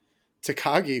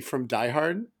Takagi from Die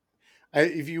Hard.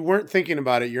 If you weren't thinking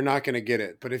about it, you're not going to get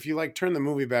it. But if you turn the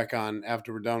movie back on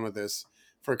after we're done with this,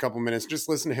 for a couple minutes. Just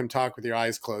listen to him talk with your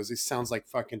eyes closed. He sounds like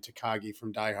fucking Takagi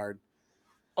from Die Hard.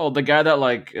 Oh, the guy that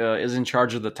like is in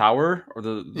charge of the tower or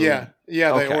Yeah, the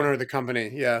Okay. owner of the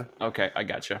company. Yeah, Okay, I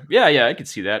gotcha. Yeah, I could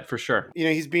see that for sure.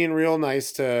 he's being real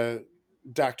nice to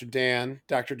Dr.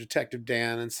 Detective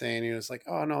Dan, and saying, like,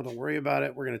 oh no, don't worry about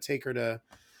it. We're gonna take her to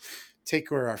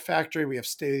our factory. We have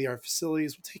state of the art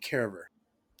facilities. We'll take care of her.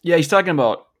 Yeah, he's talking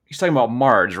about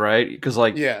Marge, right? Because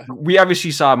like Yeah, we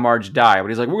obviously saw Marge die, but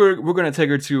he's like, we're gonna take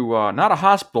her to not a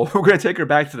hospital. We're gonna take her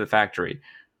back to the factory.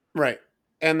 right.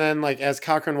 And then, like, as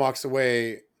Cochran walks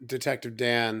away, Detective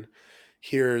Dan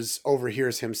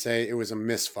overhears him say it was a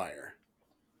misfire.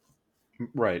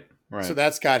 Right. So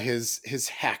that's got his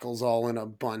hackles all in a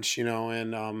bunch,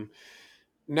 and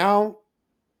now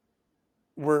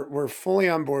we're fully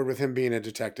on board with him being a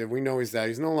detective. We know he's that.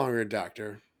 He's no longer a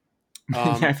doctor.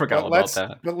 I forgot all about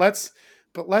that. But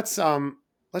let's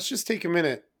just take a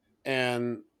minute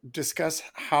and discuss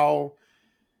how,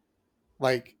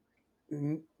 like,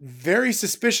 very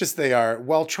suspicious they are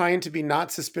while trying to be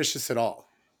not suspicious at all.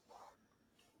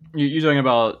 You're talking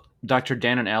about Dr.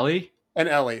 Dan and Ellie? And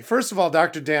Ellie. First of all,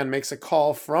 Dr. Dan makes a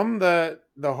call from the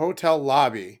hotel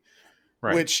lobby,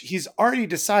 Right. which he's already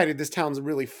decided this town's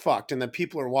really fucked and that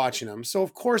people are watching him. So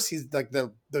of course he's like,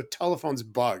 the telephone's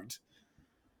bugged.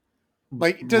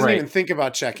 Like, he doesn't Right. even think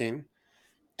about checking.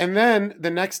 And then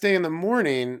the next day in the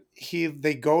morning,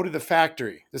 they go to the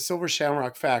factory, the Silver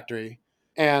Shamrock factory,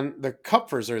 and the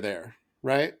Kupfers are there,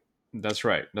 right? That's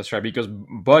right. Because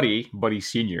Buddy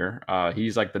Senior,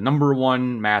 he's like the number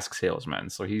one mask salesman.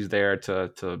 So he's there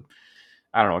to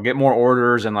I don't know, get more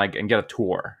orders and get a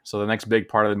tour. So the next big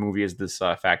part of the movie is this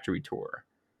factory tour.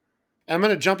 I'm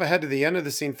going to jump ahead to the end of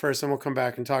the scene first, and we'll come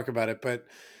back and talk about it. But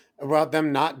about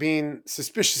them not being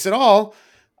suspicious at all,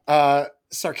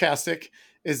 sarcastic,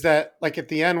 is that, like, at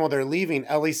the end while they're leaving,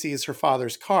 Ellie sees her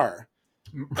father's car.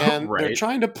 And they're Right.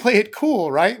 trying to play it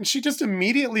cool, right? And she just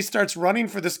immediately starts running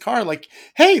for this car, like,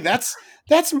 "Hey, that's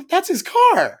his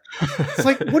car." It's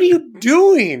like, what are you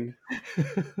doing?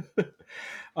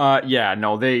 Yeah,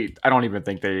 no, I don't even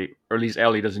think they, or at least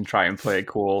Ellie doesn't try and play it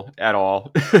cool at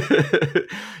all.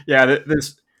 Yeah,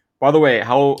 this, by the way,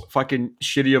 how fucking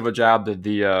shitty of a job did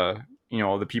the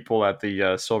people at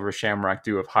the Silver Shamrock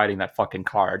do of hiding that fucking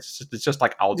car? It's just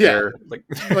like out Yeah. there, like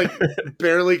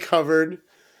Barely covered.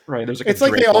 right. There's It's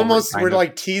like they drape over it, almost kind were of.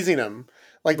 like teasing him.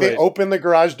 Like, they Right. opened the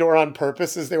garage door on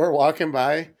purpose as they were walking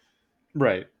by.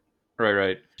 Right.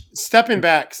 Stepping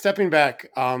back,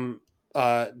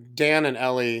 Dan and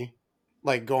Ellie,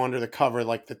 like, go under the cover,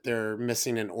 like, that they're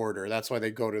missing an order. That's why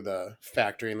they go to the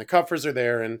factory, and the Kupfers are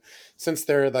there. And since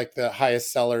they're like the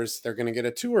highest sellers, they're going to get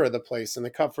a tour of the place. And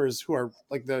the Kupfers, who are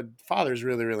like, the father's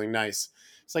really, really nice.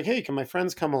 It's like, "Hey, can my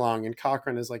friends come along?" And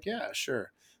Cochran is like, "Yeah,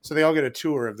 sure." So they all get a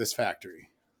tour of this factory.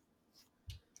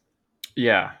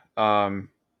 Yeah.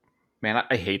 Man,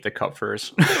 I hate the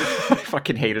Kupfers. I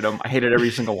fucking hated them. I hated every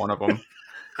single one of them.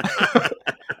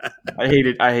 I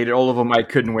hated all of them. I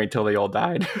couldn't wait till they all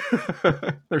died.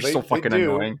 They're so They fucking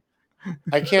do. annoying.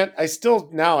 I still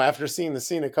now, after seeing the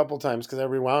scene a couple times, because I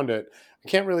rewound it, I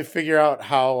can't really figure out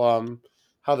how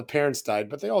the parents died,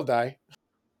 but they all die.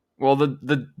 Well, the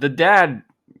dad,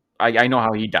 I know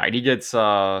how he died. He gets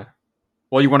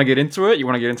well, you want to get into it? You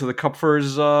want to get into the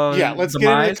Kupfers Yeah, let's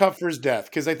demise? get into Kupfer's death,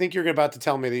 because I think you're about to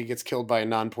tell me that he gets killed by a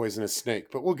non-poisonous snake,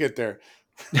 but we'll get there.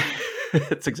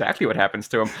 That's exactly what happens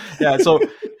to him. Yeah, so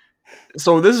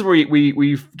this is where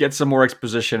we get some more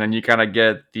exposition, and you kind of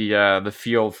get the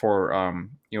feel for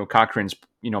Cochran's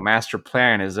master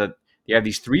plan is that you have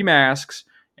these three masks,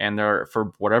 and they're,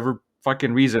 for whatever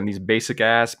fucking reason, these basic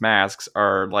ass masks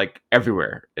are like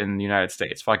everywhere in the United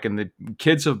States. Fucking the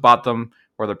kids have bought them,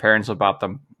 or their parents have bought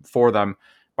them for them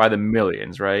by the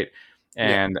millions, right?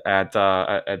 And at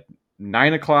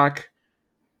 9:00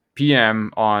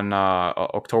 p.m. on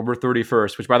October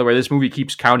 31st, which, by the way, this movie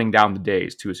keeps counting down the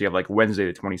days too. So you have like Wednesday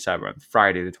the 27th,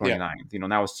 Friday the 29th.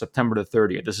 Now it's September the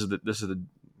 30th. This is the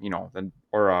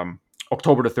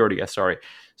October the 30th. Sorry.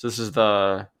 So this is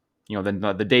the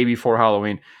day before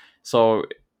Halloween. So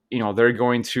they're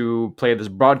going to play this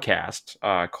broadcast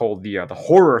called the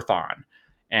Horror-thon,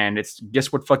 and it's,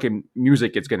 guess what fucking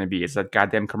music it's going to be? It's that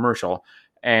goddamn commercial.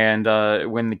 And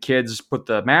when the kids put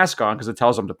the mask on, because it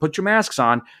tells them to put your masks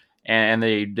on, and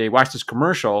they watch this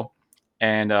commercial,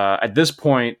 and at this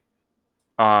point,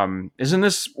 isn't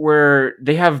this where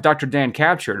they have Dr. Dan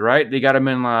captured? Right? They got him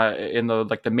in the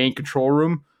like the main control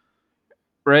room,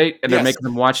 right? And they're making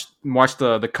them watch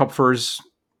the Kupfers,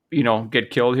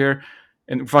 get killed here,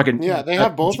 and fucking They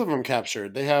have both of them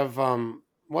captured. They have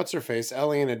what's her face,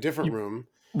 Ellie, in a different room.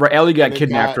 Right, Ellie got they've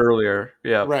kidnapped got- earlier.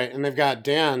 Yeah, Right, and they've got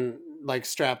Dan like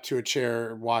strapped to a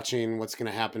chair watching what's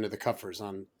going to happen to the Cuffers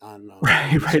on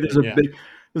Right, the right. screen. Yeah.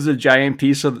 There's a giant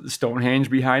piece of Stonehenge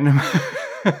behind him.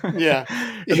 Yeah.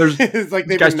 And there's It's like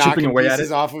they've guys been chipping knocking away at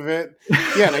pieces it. off of it.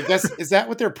 Yeah, and I guess is that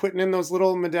what they're putting in those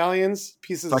little medallions,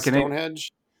 pieces of Fucking A,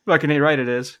 Stonehenge? fucking A, right? It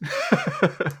is.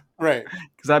 Right.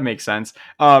 Because that makes sense.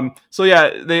 So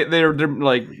yeah, they're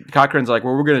like Cochrane's like,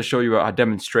 well, we're going to show you a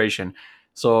demonstration.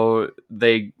 So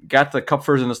they got the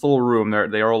Kupfers in this little room.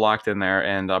 They are all locked in there,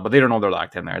 and but they don't know they're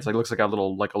locked in there. It's like looks like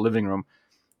a living room.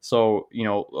 So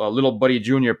little Buddy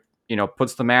Junior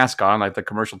puts the mask on like the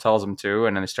commercial tells him to,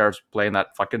 and then he starts playing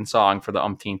that fucking song for the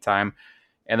umpteenth time.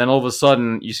 And then all of a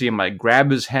sudden, you see him like grab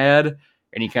his head,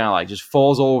 and he kind of like just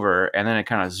falls over, and then it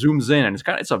kind of zooms in, and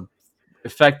it's a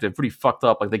effective, pretty fucked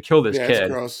up. Like they kill this Yeah, it's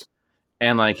kid, gross.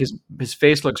 and like his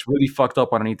face looks really fucked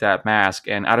up underneath that mask,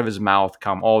 and out of his mouth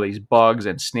come all these bugs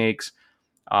and snakes.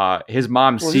 His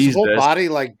mom Well, sees his whole this. body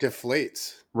like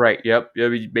deflates. Right. Yep. Yeah.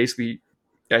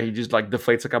 He just like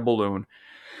deflates like a balloon.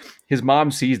 His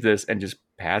mom sees this and just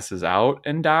passes out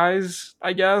and dies,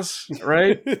 I guess.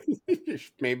 Right.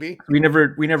 Maybe. We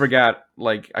never got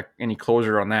like any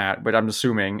closure on that, but I'm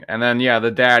assuming. And then yeah,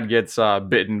 the dad gets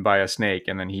bitten by a snake,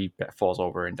 and then he falls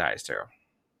over and dies too.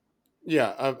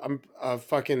 Yeah, I'm a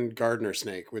fucking gardener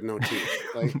snake with no teeth.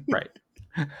 Like, Right.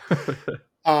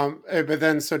 but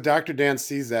then so Dr. Dan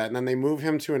sees that, and then they move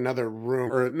him to another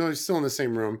room, or no, he's still in the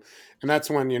same room, and that's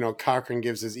when Cochrane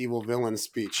gives his evil villain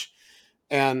speech.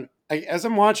 And as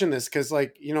I'm watching this, because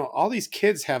like all these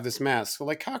kids have this mask, so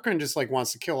like Cochrane just like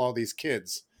wants to kill all these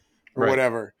kids or Right.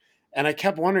 whatever. And I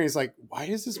kept wondering, he's like, why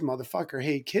does this motherfucker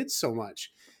hate kids so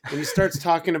much? And he starts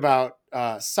talking about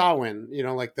Samhain,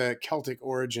 like the Celtic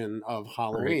origin of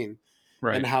Halloween.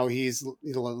 Right. And how he's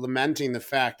lamenting the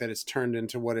fact that it's turned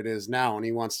into what it is now, and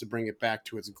he wants to bring it back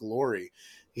to its glory.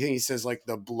 He says like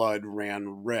the blood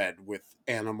ran red with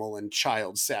animal and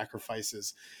child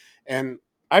sacrifices. And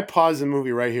I paused the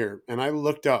movie right here, and I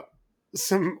looked up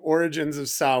some origins of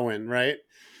Samhain, right?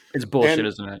 It's bullshit, And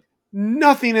isn't it?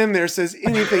 nothing in there says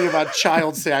anything about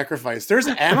child sacrifice. There's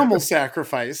animal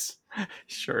sacrifice.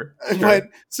 Sure. But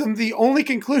the only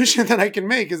conclusion that I can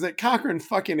make is that Cochrane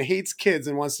fucking hates kids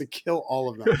and wants to kill all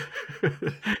of them.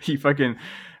 He fucking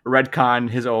retconned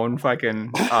his own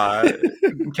fucking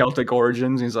Celtic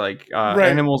origins. He's like Right.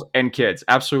 animals and kids,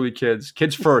 absolutely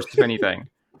kids first, if anything.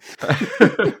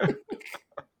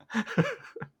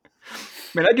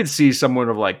 Man, I could see someone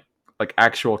of like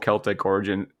actual Celtic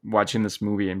origin watching this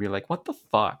movie and be like, "What the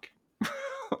fuck?"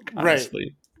 Like,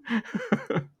 honestly.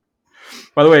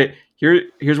 By the way,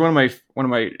 here's one of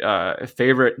my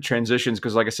favorite transitions,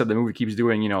 because like I said, the movie keeps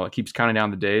doing it keeps counting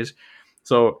down the days.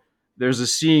 So there's a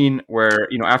scene where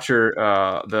after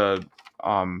the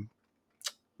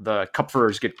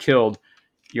Kupfers get killed,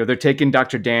 they're taking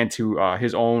Dr. Dan to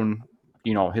his own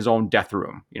death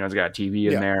room. He's got a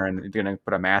TV in there, and they're gonna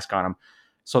put a mask on him.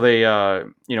 So they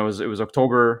it was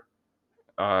October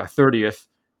 30th.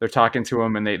 They're talking to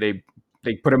him, and they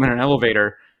put him in an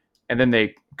elevator, and then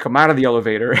they come out of the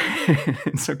elevator.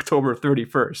 It's October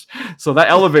 31st. So that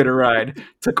elevator ride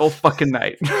took all fucking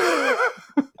night.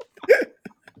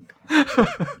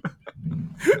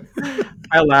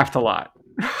 I laughed a lot.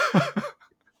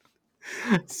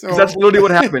 So 'Cause that's literally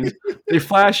what happened. They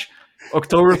flash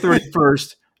October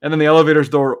 31st, and then the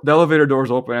elevator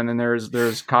doors open, and then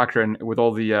there's Cochrane with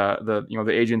all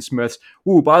the Agent Smiths.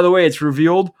 Ooh, by the way, it's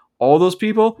revealed all those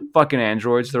people, fucking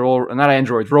androids. They're all not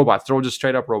androids, robots. They're all just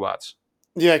straight up robots.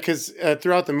 yeah, because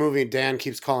throughout the movie, Dan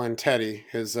keeps calling Teddy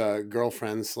his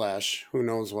girlfriend / who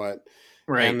knows what.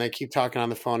 Right. And they keep talking on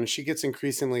the phone, and she gets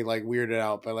increasingly like weirded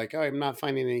out by like, oh, I'm not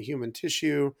finding any human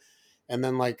tissue. And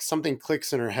then like something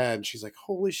clicks in her head. She's like,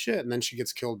 holy shit. And then she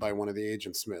gets killed by one of the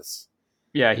Agent Smiths.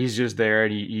 Yeah, he's just there,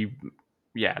 and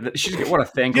she's what a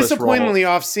thankless role. Disappointingly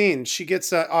off scene. She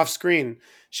gets off screen.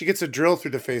 She gets a drill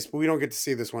through the face, but we don't get to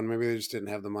see this one. Maybe they just didn't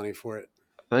have the money for it.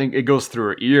 I think it goes through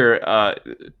her ear.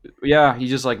 Yeah, he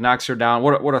just like knocks her down.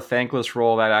 What a thankless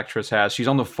role that actress has. She's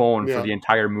on the phone for the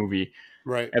entire movie.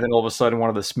 Right. And then all of a sudden, one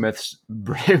of the Smiths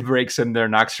breaks in there,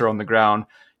 knocks her on the ground,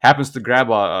 happens to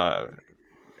grab a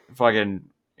fucking,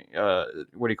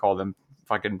 what do you call them?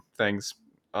 Fucking things.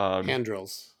 Hand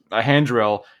drills. A hand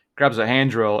drill, grabs a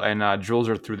hand drill and drills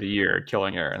her through the ear,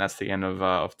 killing her. And that's the end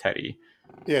of Teddy.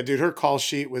 Yeah, dude, her call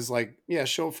sheet was like, yeah,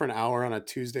 show up for an hour on a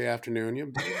Tuesday afternoon.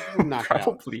 You'll knock out.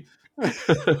 Probably.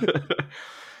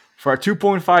 For a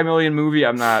 2.5 million movie,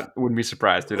 wouldn't be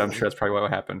surprised, dude. I'm sure that's probably what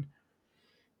happened.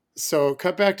 So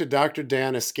cut back to Dr.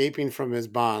 Dan escaping from his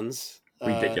bonds.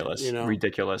 Ridiculous.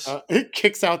 Ridiculous. It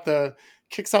kicks out the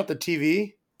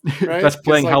TV. Right? That's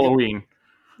playing like, Halloween.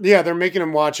 Yeah, they're making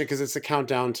him watch it because it's a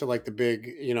countdown to like the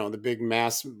big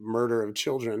mass murder of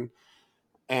children.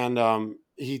 And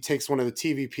he takes one of the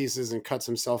TV pieces and cuts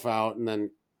himself out, and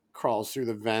then crawls through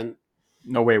the vent.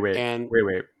 No, wait. And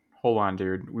Hold on,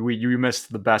 dude. You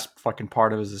missed the best fucking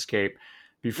part of his escape.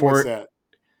 what's Before that?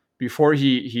 before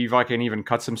he fucking even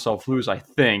cuts himself loose, I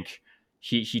think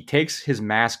he takes his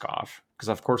mask off because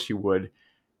of course he would,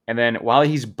 and then while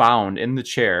he's bound in the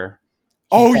chair,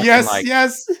 he Oh fucking, yes,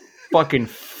 yes. fucking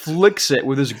flicks it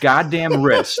with his goddamn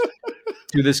wrist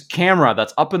to this camera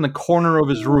that's up in the corner of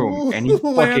his room, and he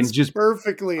fucking Lands just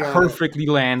perfectly on it. perfectly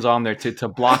lands on there to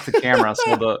block the camera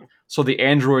so the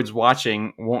androids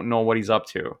watching won't know what he's up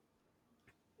to.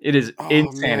 It is Oh,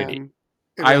 insanity. man.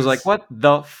 It I was is. like, what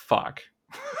the fuck?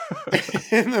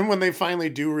 And then when they finally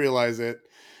do realize it,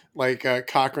 like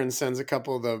Cochrane sends a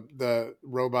couple of the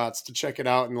robots to check it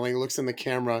out, and like looks in the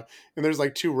camera, and there's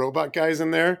like two robot guys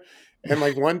in there, and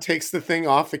like one takes the thing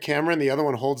off the camera, and the other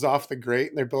one holds off the grate,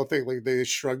 and they're both like they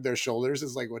shrug their shoulders.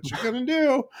 It's like, what you gonna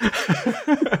do?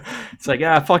 It's like,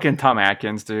 fucking Tom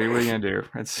Atkins, dude. What are you gonna do?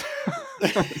 It's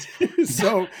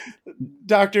So,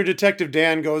 Dr. Detective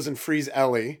Dan goes and frees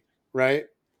Ellie, right?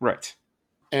 right.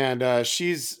 And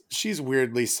she's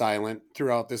weirdly silent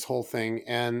throughout this whole thing.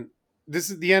 And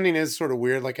the ending is sort of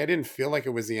weird. Like I didn't feel like it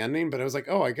was the ending, but I was like,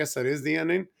 oh, I guess that is the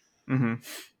ending. Mm-hmm.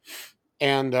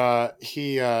 And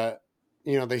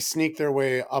they sneak their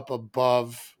way up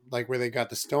above, like where they got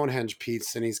the Stonehenge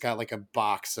piece, and he's got like a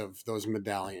box of those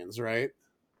medallions, right?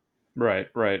 Right.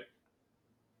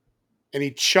 And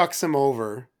he chucks them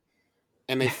over,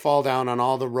 and they fall down on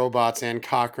all the robots and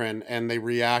Cochrane, and they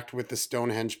react with the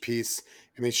Stonehenge piece,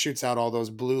 and he shoots out all those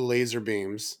blue laser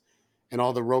beams, and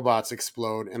all the robots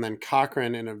explode, and then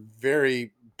Cochrane, in a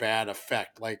very bad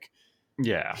effect, like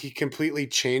Yeah. he completely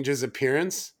changes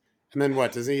appearance, and then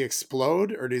what? Does he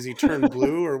explode, or does he turn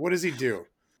blue, or what does he do?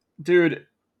 Dude,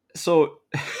 so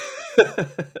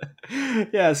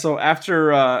yeah, so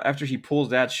after he pulls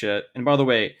that shit, and by the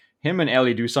way, him and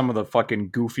Ellie do some of the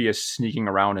fucking goofiest sneaking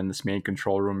around in this main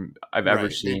control room I've ever Right,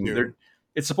 they seen. do.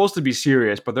 It's supposed to be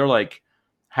serious, but they're like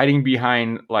hiding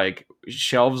behind like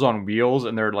shelves on wheels,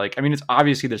 and they're like, I mean, it's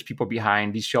obviously there's people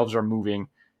behind. These shelves are moving,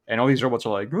 and all these robots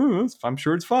are like, I'm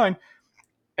sure it's fine.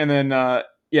 And then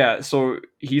so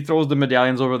he throws the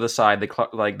medallions over the side.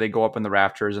 They go up in the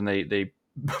rafters, and they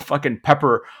fucking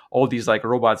pepper all these like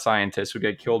robot scientists who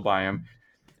get killed by him.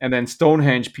 And then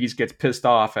Stonehenge piece gets pissed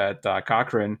off at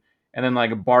Cochrane, and then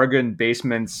like Bargain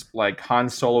Basement's like Han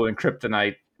Solo and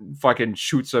Kryptonite fucking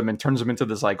shoots him and turns him into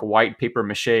this like white paper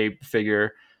mache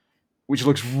figure, which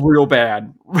looks real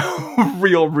bad,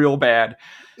 real bad.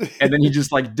 And then he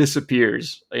just like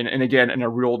disappears, and again in a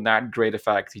real not great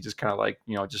effect. He just kind of like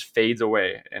just fades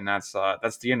away, and that's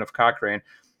the end of Cochrane.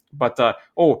 But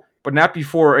but not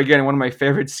before, again, one of my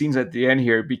favorite scenes at the end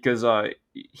here, because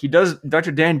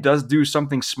Dr. Dan does do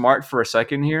something smart for a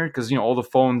second here, because all the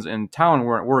phones in town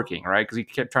weren't working, right? Because he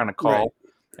kept trying to call, Right.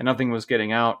 and nothing was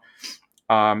getting out.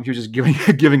 He was just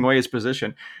giving away his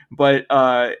position. But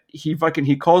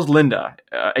he calls Linda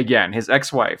again, his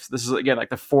ex-wife. This is again like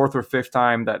the fourth or fifth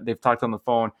time that they've talked on the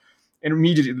phone. And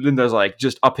immediately Linda's like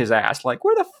just up his ass, like,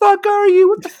 where the fuck are you?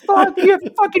 What the fuck? You have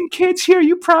fucking kids here.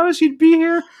 You promised you'd be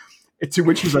here. And to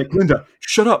which he's like, Linda,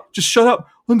 shut up. Just shut up.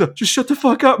 Linda, just shut the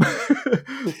fuck up.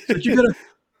 Like,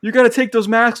 you gotta take those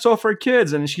masks off our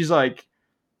kids. And she's like,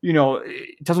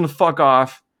 tells him to fuck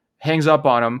off, hangs up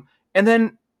on him. And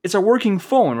then it's a working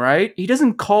phone, right? He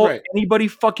doesn't call Right. anybody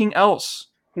fucking else.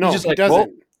 No, He's just he like, doesn't. well,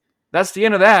 that's the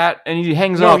end of that. And he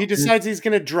hangs No, up. he decides he's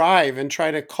going to drive and try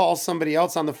to call somebody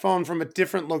else on the phone from a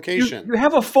different location. You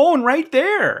have a phone right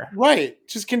there. Right.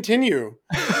 Just continue.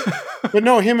 But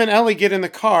no, him and Ellie get in the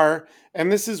car,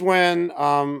 and this is when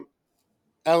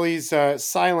Ellie's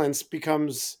silence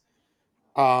becomes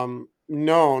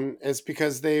known, as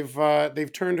because they've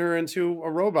turned her into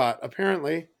a robot,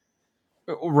 apparently.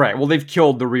 Right. Well, they've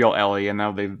killed the real Ellie, and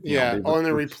now they've And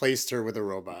they replaced her with a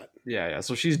robot. Yeah.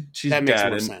 So she's That makes dead.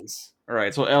 more And, sense. all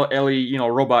right. So Ellie,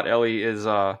 robot Ellie is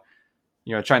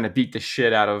trying to beat the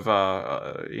shit out of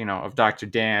of Dr.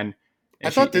 Dan. And I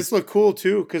thought this looked cool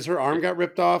too, because her arm got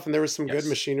ripped off, and there was some good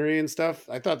machinery and stuff.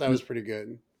 I thought that was pretty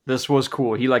good. This was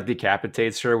cool. He like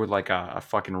decapitates her with like a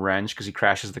fucking wrench, because he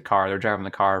crashes the car. They're driving the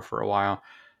car for a while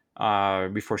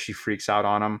before she freaks out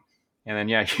on him. And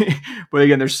then but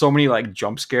again, there's so many like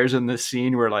jump scares in this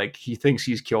scene where like he thinks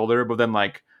he's killed her, but then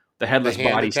like the headless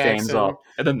hand body attacks stands him. up,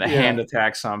 and then the Yeah. hand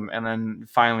attacks him, and then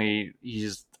finally he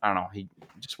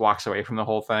just walks away from the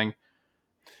whole thing.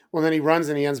 Well, then he runs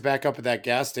and he ends back up at that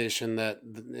gas station that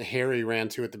Harry ran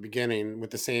to at the beginning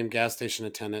with the same gas station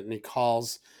attendant, and he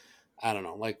calls I don't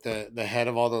know, like the head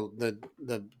of all the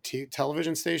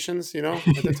television stations, at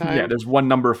the Yeah, time. there's one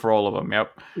number for all of them.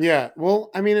 Yep. Yeah, well,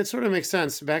 I mean, it sort of makes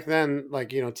sense. Back then, like,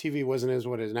 TV wasn't as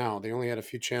what it is now. They only had a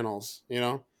few channels.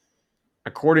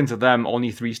 According to them,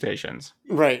 only 3 stations.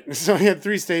 Right. So he had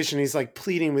 3 stations. He's like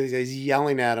pleading with these guys,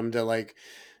 yelling at him to like,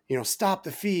 stop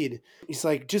the feed. He's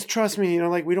like, just trust me,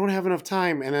 like we don't have enough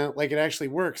time. And like it actually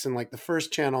works. And like the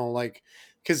first channel, like,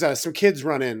 because some kids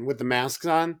run in with the masks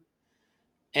on.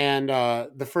 And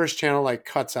the first channel like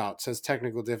cuts out, says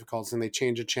technical difficulties, and they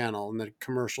change a channel, and the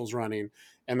commercial's running,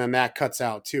 and then that cuts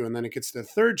out too, and then it gets to the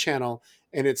third channel,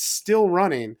 and it's still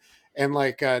running, and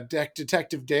like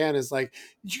Detective Dan is like,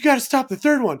 "You got to stop the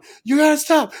third one! You got to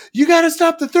stop! You got to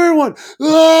stop the third one!"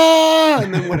 Ah!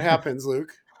 And then what happens,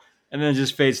 Luke? And then it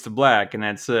just fades to black, and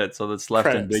that's it. So that's left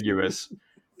Credits. ambiguous.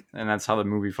 And that's how the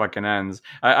movie fucking ends.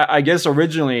 I guess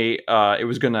originally it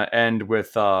was gonna end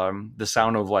with the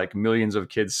sound of like millions of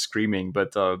kids screaming,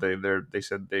 but they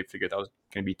said they figured that was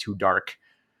gonna be too dark,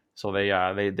 so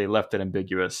they left it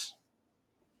ambiguous.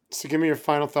 So give me your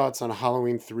final thoughts on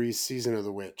Halloween 3: Season of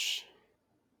the Witch.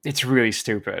 It's really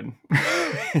stupid.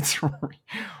 It's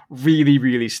really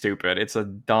really stupid. It's a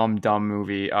dumb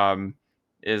movie.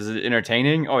 Is it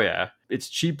entertaining? Oh yeah, it's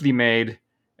cheaply made.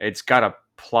 It's got a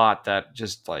plot that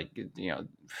just like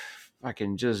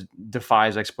fucking just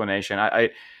defies explanation. I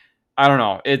don't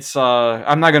know. It's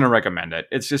I'm not gonna recommend it.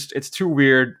 It's too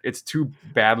weird. It's too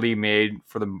badly made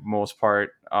for the most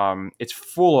part. It's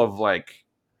full of like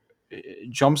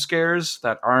jump scares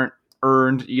that aren't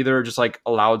earned either, just like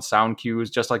allowed sound cues,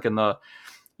 just like in the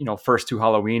first 2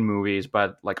 Halloween movies,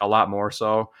 but like a lot more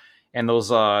so. And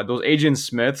those Agent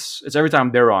Smiths, it's every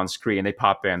time they're on screen, they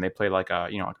pop in, they play like a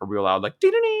like a real loud like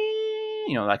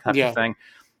that type of thing.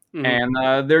 Mhm.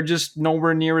 And they're just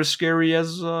nowhere near as scary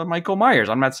as Michael Myers.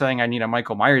 I'm not saying I need a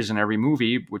Michael Myers in every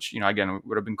movie, which again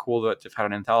would have been cool to have had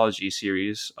an anthology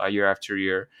series year after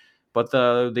year. But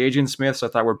the Agent Smiths I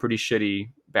thought were pretty shitty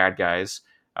bad guys.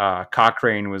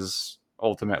 Cochrane was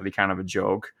ultimately kind of a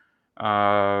joke.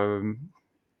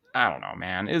 I don't know,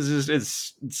 man.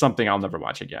 It's something I'll never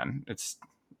watch again.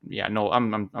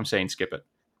 I'm saying skip it.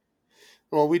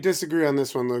 Well, we disagree on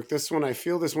this one, Luke. This one, I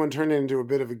feel this one turned into a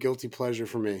bit of a guilty pleasure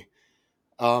for me.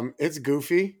 It's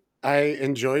goofy. I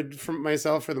enjoyed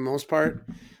myself for the most part.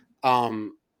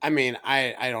 I mean,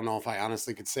 I don't know if I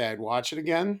honestly could say I'd watch it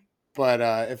again, but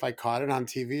if I caught it on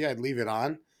TV, I'd leave it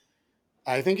on.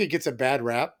 I think it gets a bad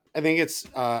rap. I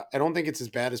don't think it's as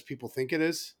bad as people think it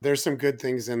is. There's some good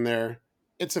things in there.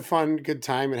 It's a fun, good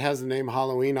time. It has the name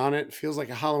Halloween on it. It feels like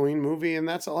a Halloween movie, and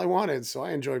that's all I wanted. So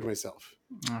I enjoyed myself.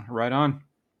 Right on.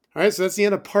 All right, so that's the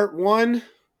end of part 1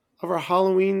 of our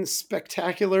Halloween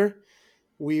spectacular.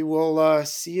 We will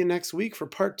see you next week for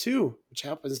part 2, which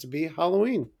happens to be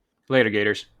Halloween. Later,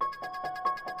 Gators.